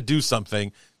just, you got to do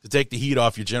something to take the heat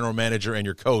off your general manager and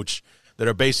your coach that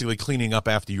are basically cleaning up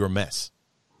after your mess.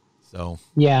 So,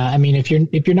 yeah, I mean, if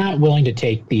you're not willing to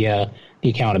take the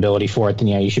accountability for it, then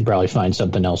you should probably find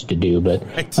something else to do. But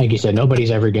like you said, nobody's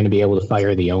ever going to be able to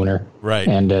fire the owner. Right.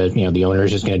 And, the owner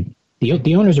is just going to,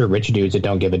 the owners are rich dudes that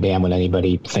don't give a damn what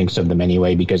anybody thinks of them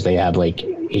anyway, because they have like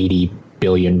 80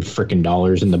 billion freaking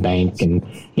dollars in the bank. And,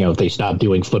 if they stop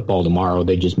doing football tomorrow,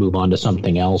 they just move on to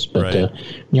something else. But,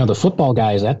 the football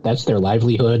guys, that's their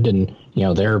livelihood. And,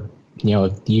 they're,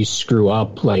 if you screw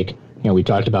up, like, we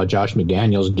talked about Josh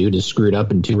McDaniels, dude is screwed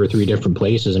up in 2 or 3 different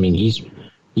places. I mean, he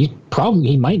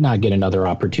might not get another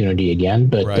opportunity again,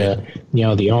 but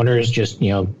the owners just,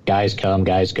 guys come,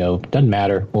 guys go, doesn't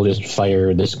matter. We'll just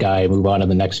fire this guy, move on to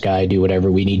the next guy, do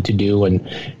whatever we need to do. And,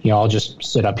 I'll just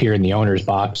sit up here in the owner's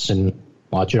box and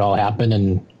watch it all happen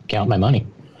and count my money.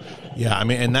 Yeah. I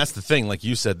mean, and that's the thing, like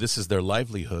you said, this is their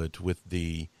livelihood with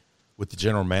the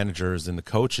general managers and the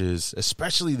coaches,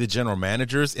 especially the general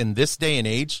managers in this day and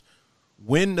age.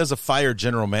 When does a fired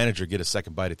general manager get a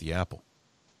second bite at the apple?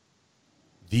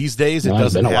 These days, it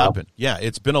doesn't happen. Yeah,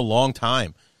 it's been a long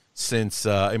time since,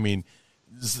 we're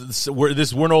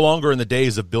no longer in the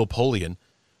days of Bill Polian,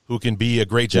 who can be a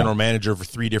great general manager for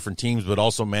 3 different teams, but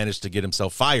also managed to get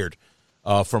himself fired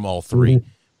from all 3. Mm-hmm.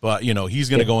 But, he's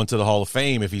going to go into the Hall of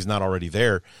Fame if he's not already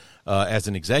there as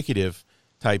an executive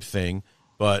type thing.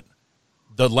 But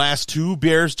the last 2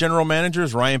 Bears general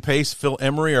managers, Ryan Pace, Phil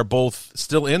Emery, are both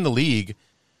still in the league,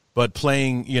 but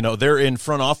playing, they're in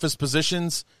front office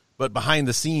positions, but behind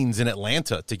the scenes in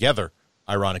Atlanta together,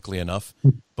 ironically enough.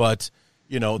 But,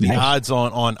 the odds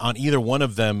on either one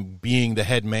of them being the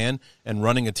head man and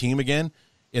running a team again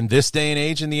in this day and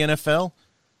age in the NFL,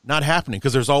 not happening,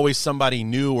 because there's always somebody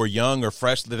new or young or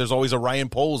fresh. There's always a Ryan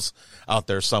Poles out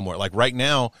there somewhere. Like right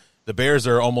now, the Bears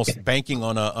are almost banking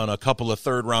on a couple of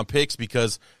 3rd-round picks,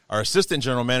 because our assistant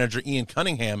general manager, Ian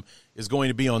Cunningham, is going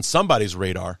to be on somebody's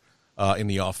radar on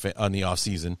the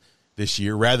offseason this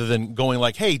year, rather than going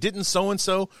like, hey, didn't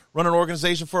so-and-so run an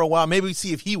organization for a while? Maybe we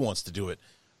see if he wants to do it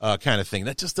kind of thing.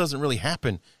 That just doesn't really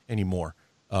happen anymore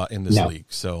in this league.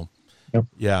 So,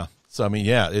 yeah. So, I mean,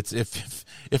 it's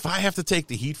if I have to take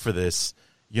the heat for this,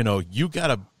 you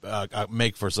got to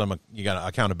make for you got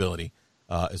accountability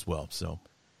as well. So,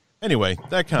 anyway,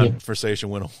 that conversation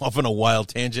went off on a wild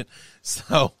tangent.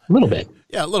 So a little bit.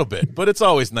 Yeah, a little bit. But it's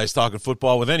always nice talking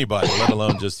football with anybody, let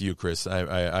alone just you, Chris.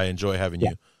 I enjoy having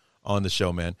you on the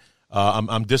show, man.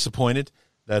 I'm disappointed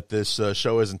that this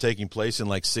show isn't taking place in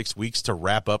like 6 weeks to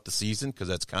wrap up the season, because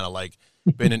that's kind of like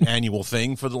been an annual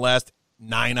thing for the last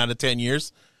 9 out of 10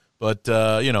 years. But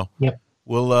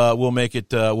we'll make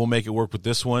it work with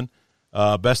this one.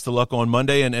 Best of luck on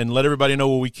Monday, and let everybody know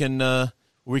where we can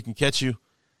catch you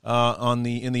in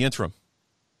the interim.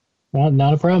 Well,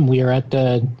 not a problem. We are at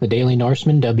the Daily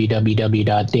Norseman,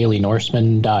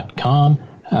 www.dailynorseman.com.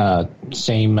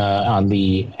 Same on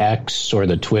the X or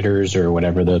the Twitters or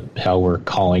whatever the hell we're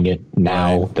calling it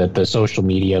now, that the social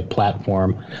media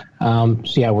platform.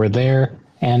 We're there.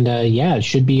 And, it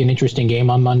should be an interesting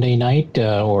game on Monday night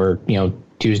or,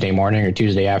 Tuesday morning or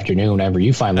Tuesday afternoon, whenever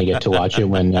you finally get to watch it,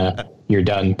 when you're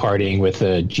done partying with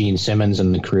Gene Simmons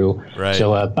and the crew. Right.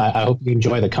 So I hope you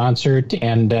enjoy the concert,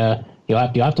 and you'll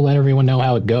have to let everyone know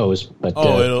how it goes. But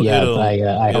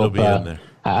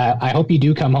I hope you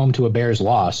do come home to a Bears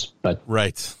loss. But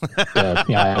right.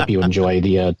 I hope you enjoy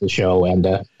the show and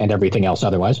everything else.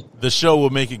 Otherwise, the show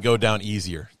will make it go down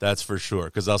easier. That's for sure.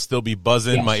 Because I'll still be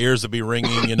buzzing, my ears will be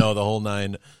ringing.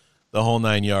 The whole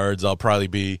 9 yards. I'll probably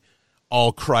be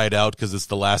all cried out because it's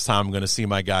the last time I'm going to see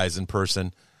my guys in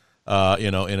person.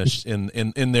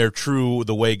 In their true,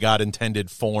 the way God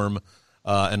intended form,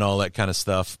 and all that kind of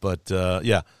stuff. But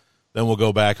then we'll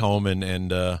go back home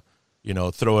and throw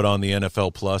it on the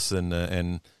NFL Plus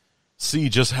and see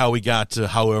just how we got to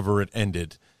however it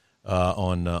ended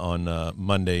on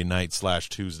Monday night /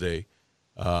 Tuesday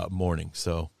morning.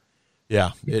 So,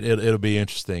 yeah, it'll be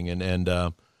interesting.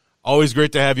 And always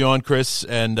great to have you on, Chris.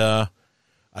 And I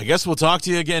guess we'll talk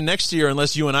to you again next year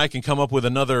unless you and I can come up with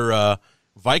another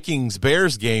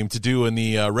Vikings-Bears game to do in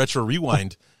the Retro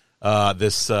Rewind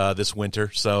this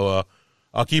winter. So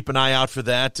I'll keep an eye out for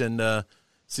that and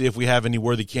see if we have any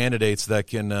worthy candidates that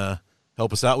can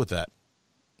help us out with that.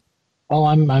 Oh,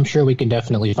 I'm sure we can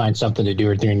definitely find something to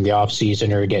do during the off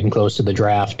season or getting close to the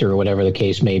draft or whatever the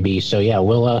case may be. So yeah,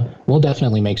 we'll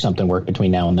definitely make something work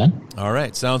between now and then. All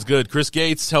right, sounds good. Chris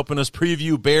Gates helping us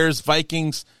preview Bears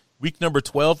Vikings week number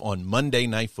 12 on Monday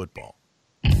Night Football.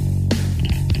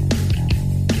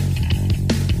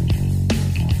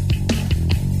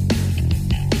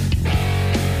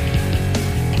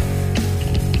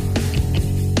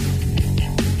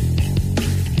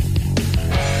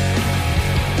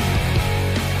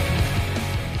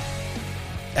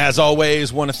 As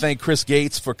always, want to thank Chris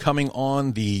Gates for coming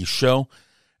on the show,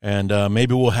 and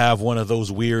maybe we'll have one of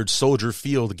those weird Soldier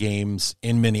Field games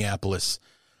in Minneapolis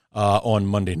on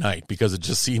Monday night, because it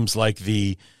just seems like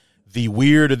the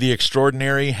weird or the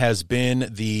extraordinary has been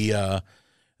the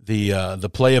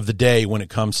play of the day when it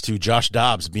comes to Josh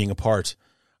Dobbs being a part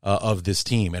of this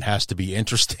team. It has to be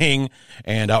interesting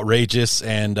and outrageous,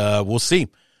 and we'll see.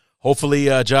 Hopefully,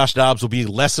 Josh Dobbs will be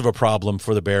less of a problem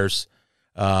for the Bears.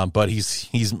 But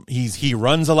he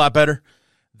runs a lot better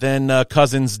than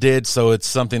Cousins did, so it's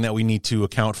something that we need to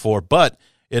account for. But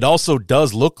it also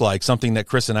does look like something that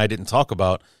Chris and I didn't talk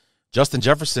about. Justin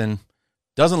Jefferson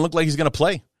doesn't look like he's going to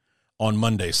play on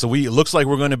Monday, so it looks like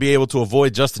we're going to be able to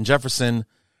avoid Justin Jefferson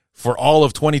for all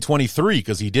of 2023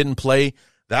 because he didn't play.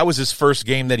 That was his first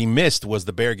game that he missed, was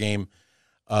the Bear game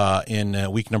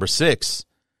in week number 6.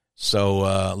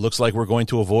 So looks like we're going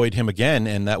to avoid him again,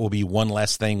 and that will be one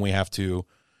less thing we have to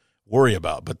worry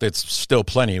about. But it's still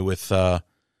plenty with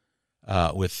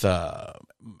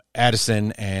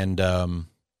Addison and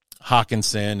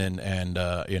Hawkinson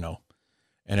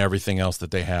and everything else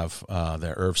that they have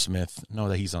there. Irv Smith, no,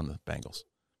 that he's on the Bengals.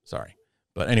 Sorry,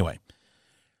 but anyway.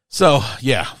 So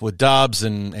yeah, with Dobbs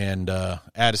and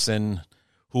Addison,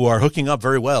 who are hooking up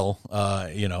very well,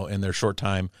 in their short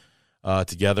time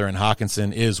together, and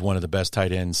Hawkinson is one of the best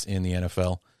tight ends in the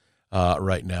NFL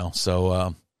right now.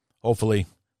 So hopefully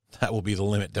that will be the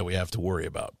limit that we have to worry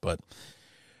about. But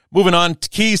moving on to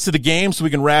keys to the game so we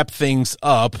can wrap things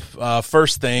up.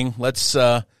 First thing, let's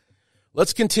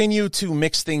continue to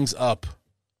mix things up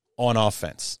on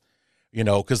offense.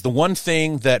 Because the one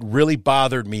thing that really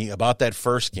bothered me about that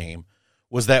first game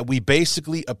was that we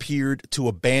basically appeared to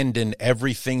abandon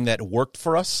everything that worked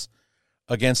for us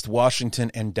against Washington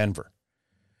and Denver.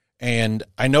 And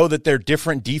I know that they're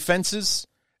different defenses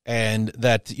and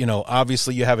that,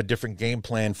 obviously you have a different game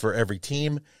plan for every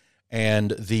team.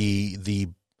 And the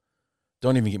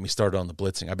don't even get me started on the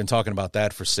blitzing. I've been talking about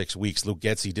that for 6 weeks. Luke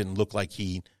Getsy didn't look like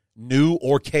he knew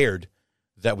or cared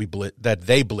that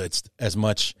they blitzed as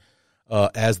much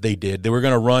as they did. They were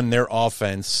going to run their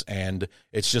offense, and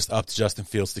it's just up to Justin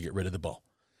Fields to get rid of the ball.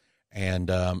 And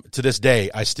to this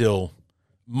day, I still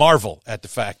marvel at the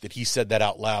fact that he said that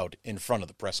out loud in front of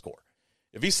the press corps.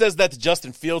 If he says that to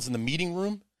Justin Fields in the meeting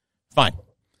room, fine.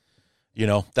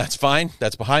 That's fine.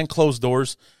 That's behind closed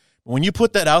doors. When you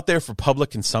put that out there for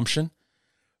public consumption,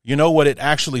 what it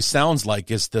actually sounds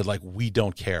like is that, we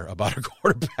don't care about our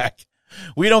quarterback.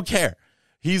 We don't care.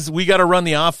 We got to run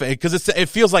the offense because it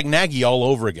feels like Nagy all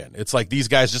over again. It's like these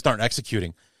guys just aren't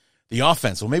executing the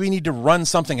offense. Well, maybe you need to run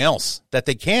something else that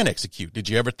they can execute. Did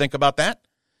you ever think about that?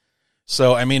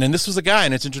 So, and this was a guy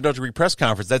in its introductory press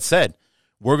conference that said,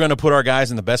 we're going to put our guys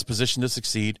in the best position to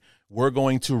succeed. We're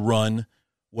going to run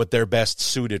what they're best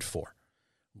suited for.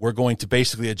 We're going to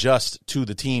basically adjust to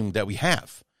the team that we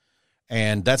have.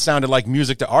 And that sounded like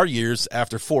music to our ears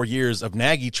after 4 years of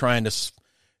Nagy trying to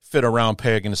fit a round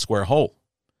peg in a square hole.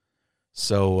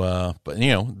 So, but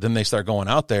then they start going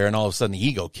out there and all of a sudden the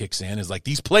ego kicks in. It's like,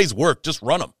 these plays work, just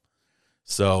run them.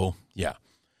 So, yeah.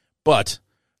 But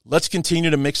let's continue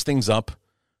to mix things up.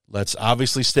 Let's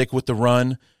obviously stick with the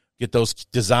run, get those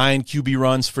design QB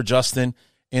runs for Justin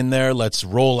in there. Let's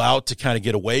roll out to kind of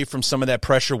get away from some of that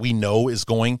pressure we know is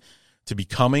going to be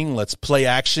coming. Let's play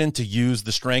action to use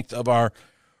the strength of our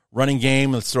running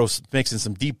game. Let's mix in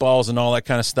some deep balls and all that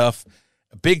kind of stuff.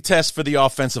 A big test for the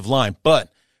offensive line,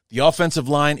 but the offensive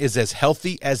line is as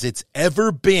healthy as it's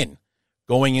ever been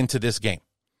going into this game.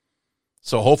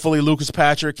 So hopefully Lucas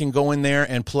Patrick can go in there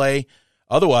and play.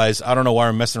 Otherwise, I don't know why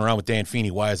I'm messing around with Dan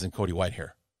Feeney. Why isn't Cody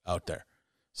Whitehair out there?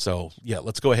 So, yeah,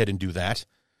 let's go ahead and do that.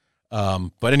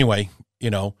 But anyway,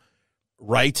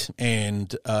 Wright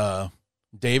and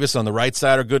Davis on the right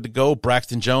side are good to go.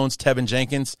 Braxton Jones, Tevin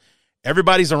Jenkins.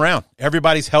 Everybody's around.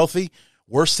 Everybody's healthy.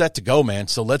 We're set to go, man.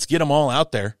 So let's get them all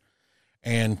out there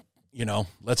and,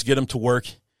 let's get them to work.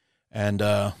 And,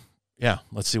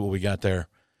 let's see what we got there.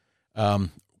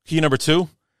 Key number 2,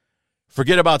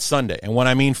 forget about Sunday. And when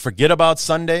I mean forget about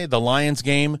Sunday, the Lions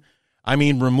game, I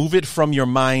mean remove it from your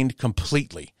mind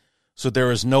completely so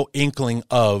there is no inkling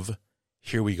of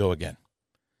here we go again.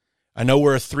 I know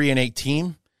we're a 3-8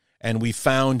 team, and we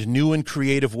found new and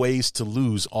creative ways to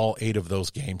lose all 8 of those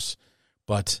games.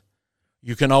 But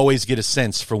you can always get a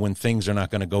sense for when things are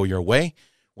not going to go your way,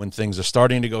 when things are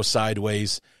starting to go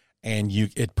sideways, and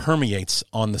it permeates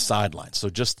on the sidelines. So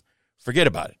just forget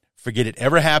about it. Forget it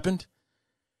ever happened.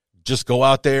 Just go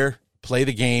out there, play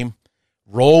the game,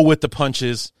 roll with the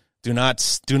punches. Do not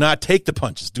take the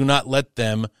punches. Do not let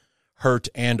them hurt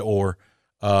and or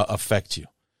affect you.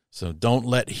 So don't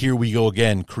let here we go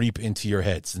again creep into your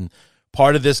heads. And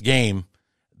part of this game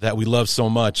that we love so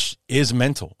much is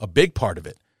mental. A big part of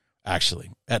it, actually.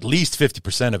 At least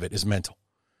 50% of it is mental.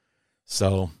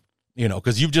 So,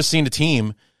 because you've just seen the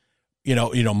team,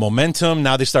 momentum.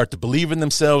 Now they start to believe in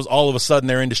themselves. All of a sudden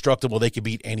they're indestructible. They can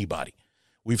beat anybody.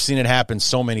 We've seen it happen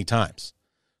so many times.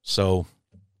 So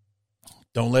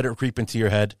don't let it creep into your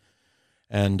head,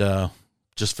 and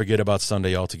just forget about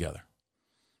Sunday altogether.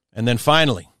 And then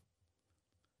finally,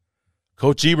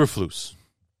 Coach Eberflus,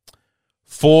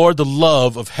 for the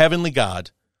love of heavenly God,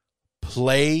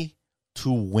 play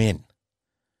to win.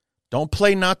 Don't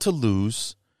play not to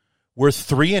lose. We're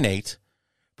 3-8.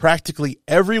 Practically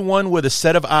everyone with a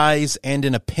set of eyes and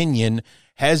an opinion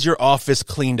has your office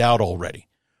cleaned out already.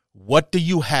 What do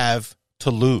you have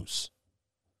to lose?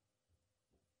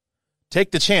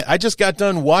 Take the chance. I just got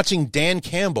done watching Dan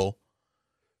Campbell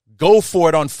go for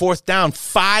it on 4th down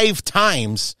 5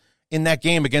 times in that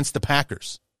game against the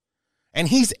Packers. And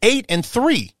he's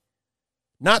 8-3,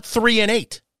 not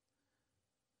 3-8.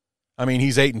 I mean,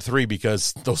 he's 8-3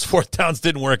 because those 4th downs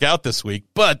didn't work out this week,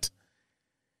 but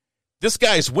this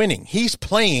guy's winning. He's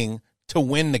playing to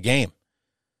win the game.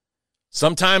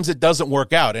 Sometimes it doesn't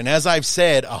work out. And as I've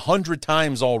said 100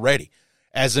 times already,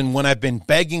 as in when I've been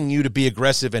begging you to be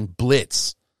aggressive and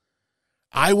blitz,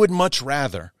 I would much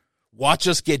rather watch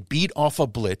us get beat off a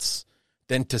blitz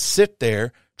than to sit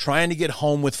there trying to get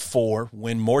home with 4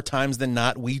 when more times than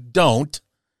not we don't,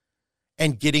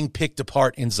 and getting picked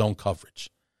apart in zone coverage.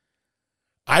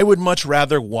 I would much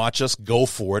rather watch us go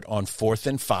for it on 4th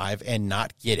and 5 and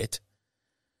not get it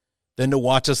than to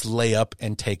watch us lay up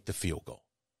and take the field goal.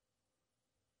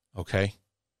 Okay?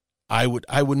 I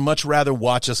would much rather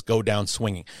watch us go down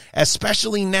swinging,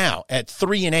 especially now at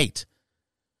 3-8.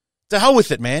 To hell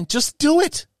with it, man. Just do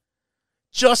it.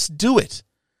 Just do it.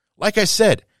 Like I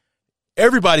said,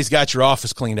 everybody's got your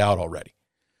office cleaned out already.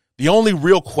 The only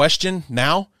real question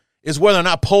now is whether or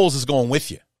not Poles is going with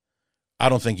you. I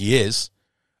don't think he is.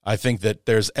 I think that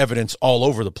there's evidence all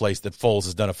over the place that Foles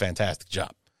has done a fantastic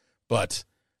job. But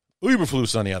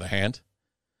Eberflus, on the other hand,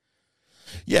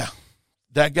 yeah,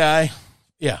 that guy,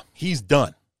 yeah, he's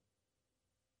done.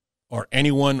 Or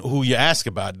anyone who you ask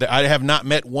about. I have not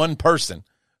met one person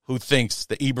who thinks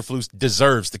that Eberflus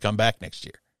deserves to come back next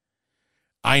year.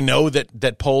 I know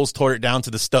that Poles tore it down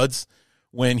to the studs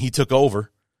when he took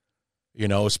over,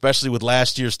 especially with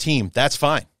last year's team. That's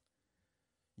fine.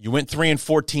 You went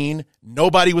 3-14.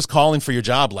 Nobody was calling for your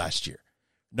job last year.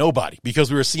 Nobody.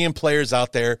 Because we were seeing players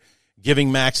out there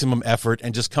giving maximum effort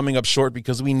and just coming up short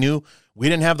because we knew we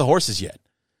didn't have the horses yet.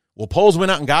 Well, Poles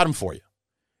went out and got them for you.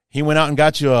 He went out and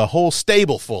got you a whole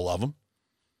stable full of them.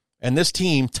 And this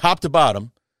team, top to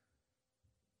bottom,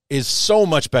 is so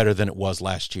much better than it was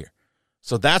last year.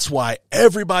 So that's why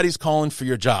everybody's calling for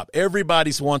your job.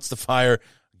 Everybody wants to fire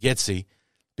Getsy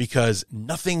because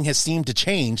nothing has seemed to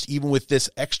change, even with this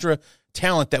extra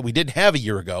talent that we didn't have a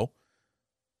year ago.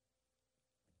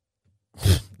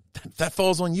 That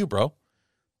falls on you, bro.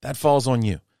 That falls on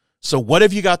you. So what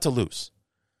have you got to lose?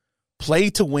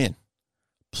 Play to win.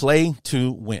 Play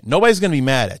to win. Nobody's going to be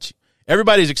mad at you.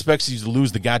 Everybody expects you to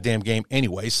lose the goddamn game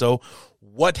anyway, so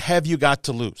what have you got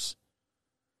to lose?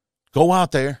 Go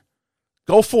out there.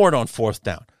 Go for it on 4th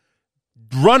down.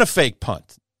 Run a fake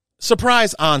punt.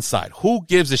 Surprise onside. Who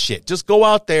gives a shit? Just go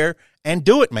out there and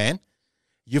do it, man.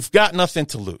 You've got nothing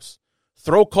to lose.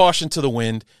 Throw caution to the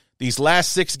wind. These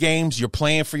last 6 games, you're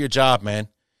playing for your job, man.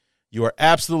 You are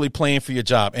absolutely playing for your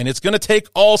job. And it's going to take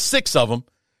all 6 of them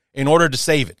in order to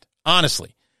save it.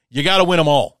 Honestly, you got to win them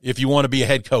all if you want to be a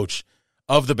head coach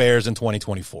of the Bears in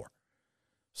 2024.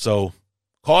 So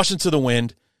caution to the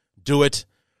wind. Do it.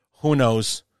 Who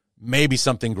knows? Maybe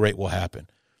something great will happen.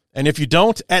 And if you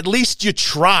don't, at least you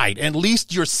tried. At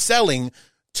least you're selling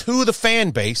to the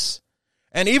fan base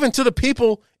and even to the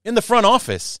people in the front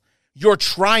office, you're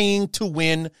trying to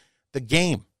win the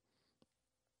game.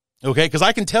 Okay? Because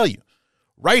I can tell you,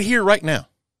 right here, right now,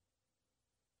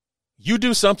 you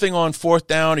do something on fourth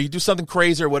down or you do something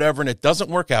crazy or whatever and it doesn't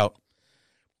work out,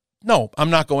 no, I'm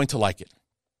not going to like it.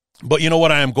 But you know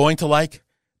what I am going to like?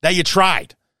 That you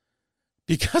tried.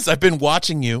 Because I've been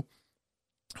watching you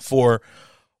for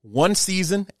one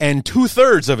season and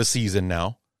 2/3 of a season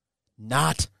now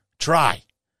not try.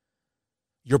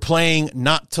 You're playing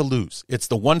not to lose. It's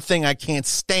the one thing I can't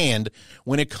stand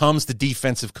when it comes to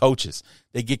defensive coaches.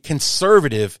 They get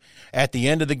conservative at the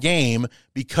end of the game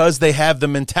because they have the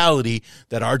mentality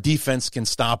that our defense can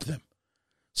stop them.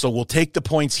 So we'll take the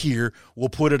points here. We'll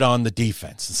put it on the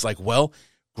defense. It's like, well,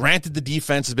 granted, the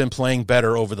defense has been playing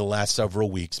better over the last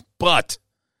several weeks, but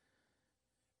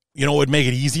you know what would make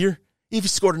it easier? If you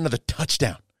scored another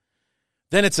touchdown.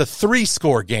 Then it's a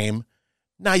 3-score game.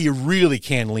 Now you really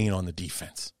can lean on the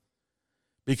defense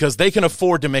because they can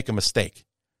afford to make a mistake.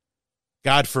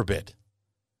 God forbid.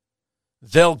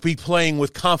 They'll be playing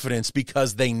with confidence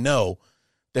because they know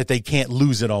that they can't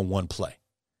lose it on one play.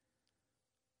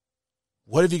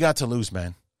 What have you got to lose,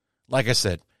 man? Like I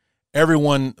said,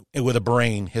 everyone with a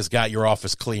brain has got your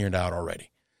office cleared out already.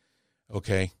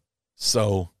 Okay?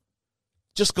 So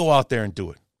just go out there and do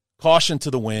it. Caution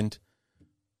to the wind.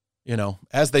 You know,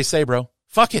 as they say, bro,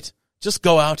 fuck it. Just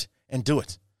go out and do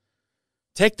it.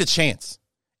 Take the chance.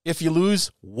 If you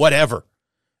lose, whatever.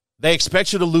 They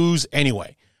expect you to lose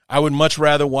anyway. I would much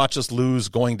rather watch us lose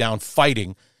going down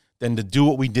fighting than to do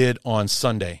what we did on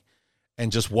Sunday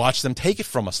and just watch them take it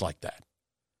from us like that.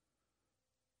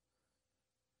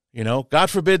 You know, God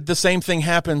forbid the same thing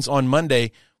happens on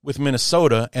Monday with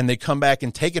Minnesota and they come back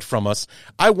and take it from us.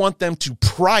 I want them to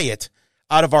pry it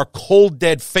out of our cold,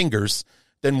 dead fingers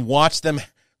than watch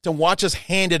us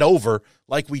hand it over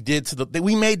like we did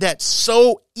we made that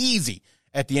so easy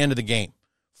at the end of the game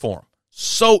for them.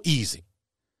 So easy.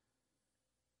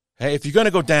 Hey, if you're going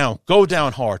to go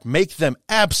down hard. Make them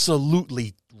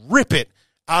absolutely rip it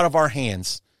out of our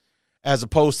hands as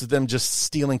opposed to them just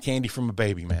stealing candy from a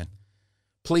baby, man.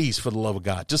 Please, for the love of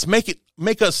God, just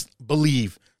make us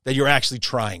believe that you're actually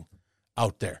trying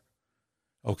out there.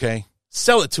 Okay?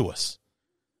 Sell it to us.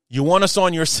 You want us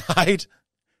on your side?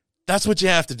 That's what you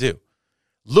have to do.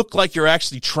 Look like you're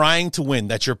actually trying to win,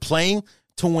 that you're playing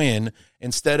to win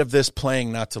instead of this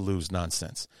playing not to lose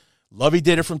nonsense. Lovey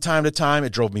did it from time to time.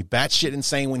 It drove me batshit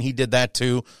insane when he did that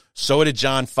too. So did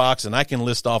John Fox, and I can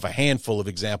list off a handful of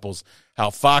examples how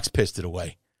Fox pissed it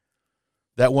away.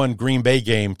 That one Green Bay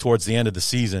game towards the end of the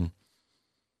season,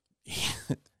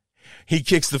 he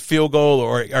kicks the field goal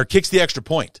or kicks the extra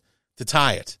point to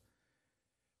tie it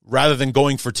rather than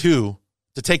going for 2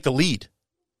 to take the lead.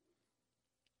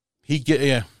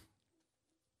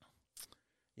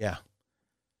 Yeah.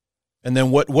 And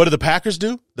then what do the Packers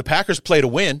do? The Packers play to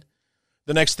win.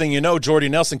 The next thing you know, Jordy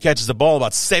Nelson catches the ball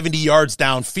about 70 yards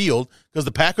downfield because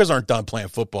the Packers aren't done playing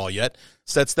football yet.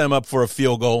 Sets them up for a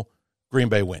field goal. Green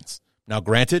Bay wins. Now,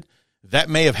 granted, that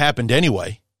may have happened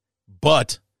anyway,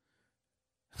 but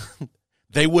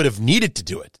they would have needed to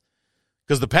do it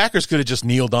because the Packers could have just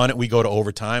kneeled on it. We go to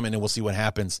overtime, and then we'll see what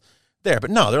happens there. But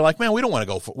no, they're like, man, we don't want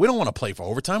to play for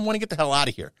overtime. We want to get the hell out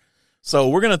of here. So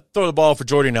we're going to throw the ball for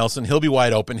Jordy Nelson. He'll be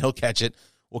wide open. He'll catch it.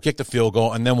 We'll kick the field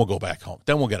goal, and then we'll go back home.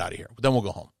 Then we'll get out of here. Then we'll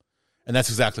go home. And that's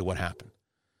exactly what happened.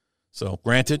 So,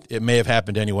 granted, it may have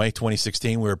happened anyway.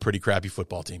 2016, we were a pretty crappy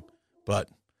football team. But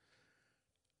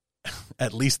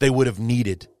at least they would have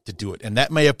needed to do it. And that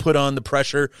may have put on the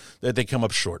pressure that they come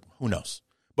up short. Who knows?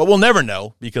 But we'll never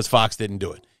know because Fox didn't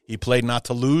do it. He played not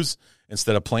to lose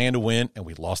instead of playing to win, and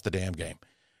we lost the damn game.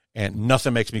 And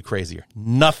nothing makes me crazier.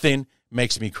 Nothing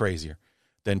makes me crazier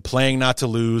than playing not to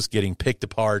lose, getting picked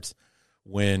apart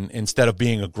when instead of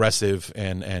being aggressive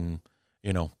and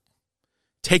you know,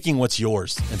 taking what's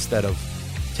yours instead of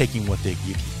taking what they give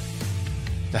you.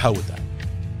 The hell with that.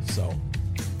 So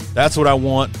that's what I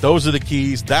want. Those are the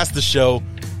keys. That's the show.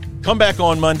 Come back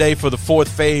on Monday for the 4th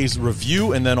phase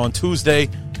review, and then on Tuesday,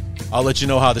 I'll let you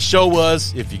know how the show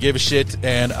was, if you give a shit,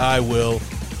 and I will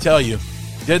tell you,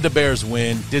 did the Bears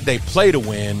win? Did they play to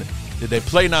win? Did they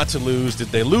play not to lose? Did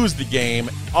they lose the game?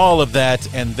 All of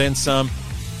that, and then some.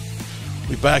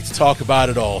 We're back to talk about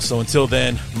it all. So until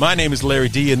then, my name is Larry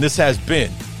D, and this has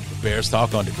been the Bears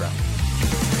Talk Underground.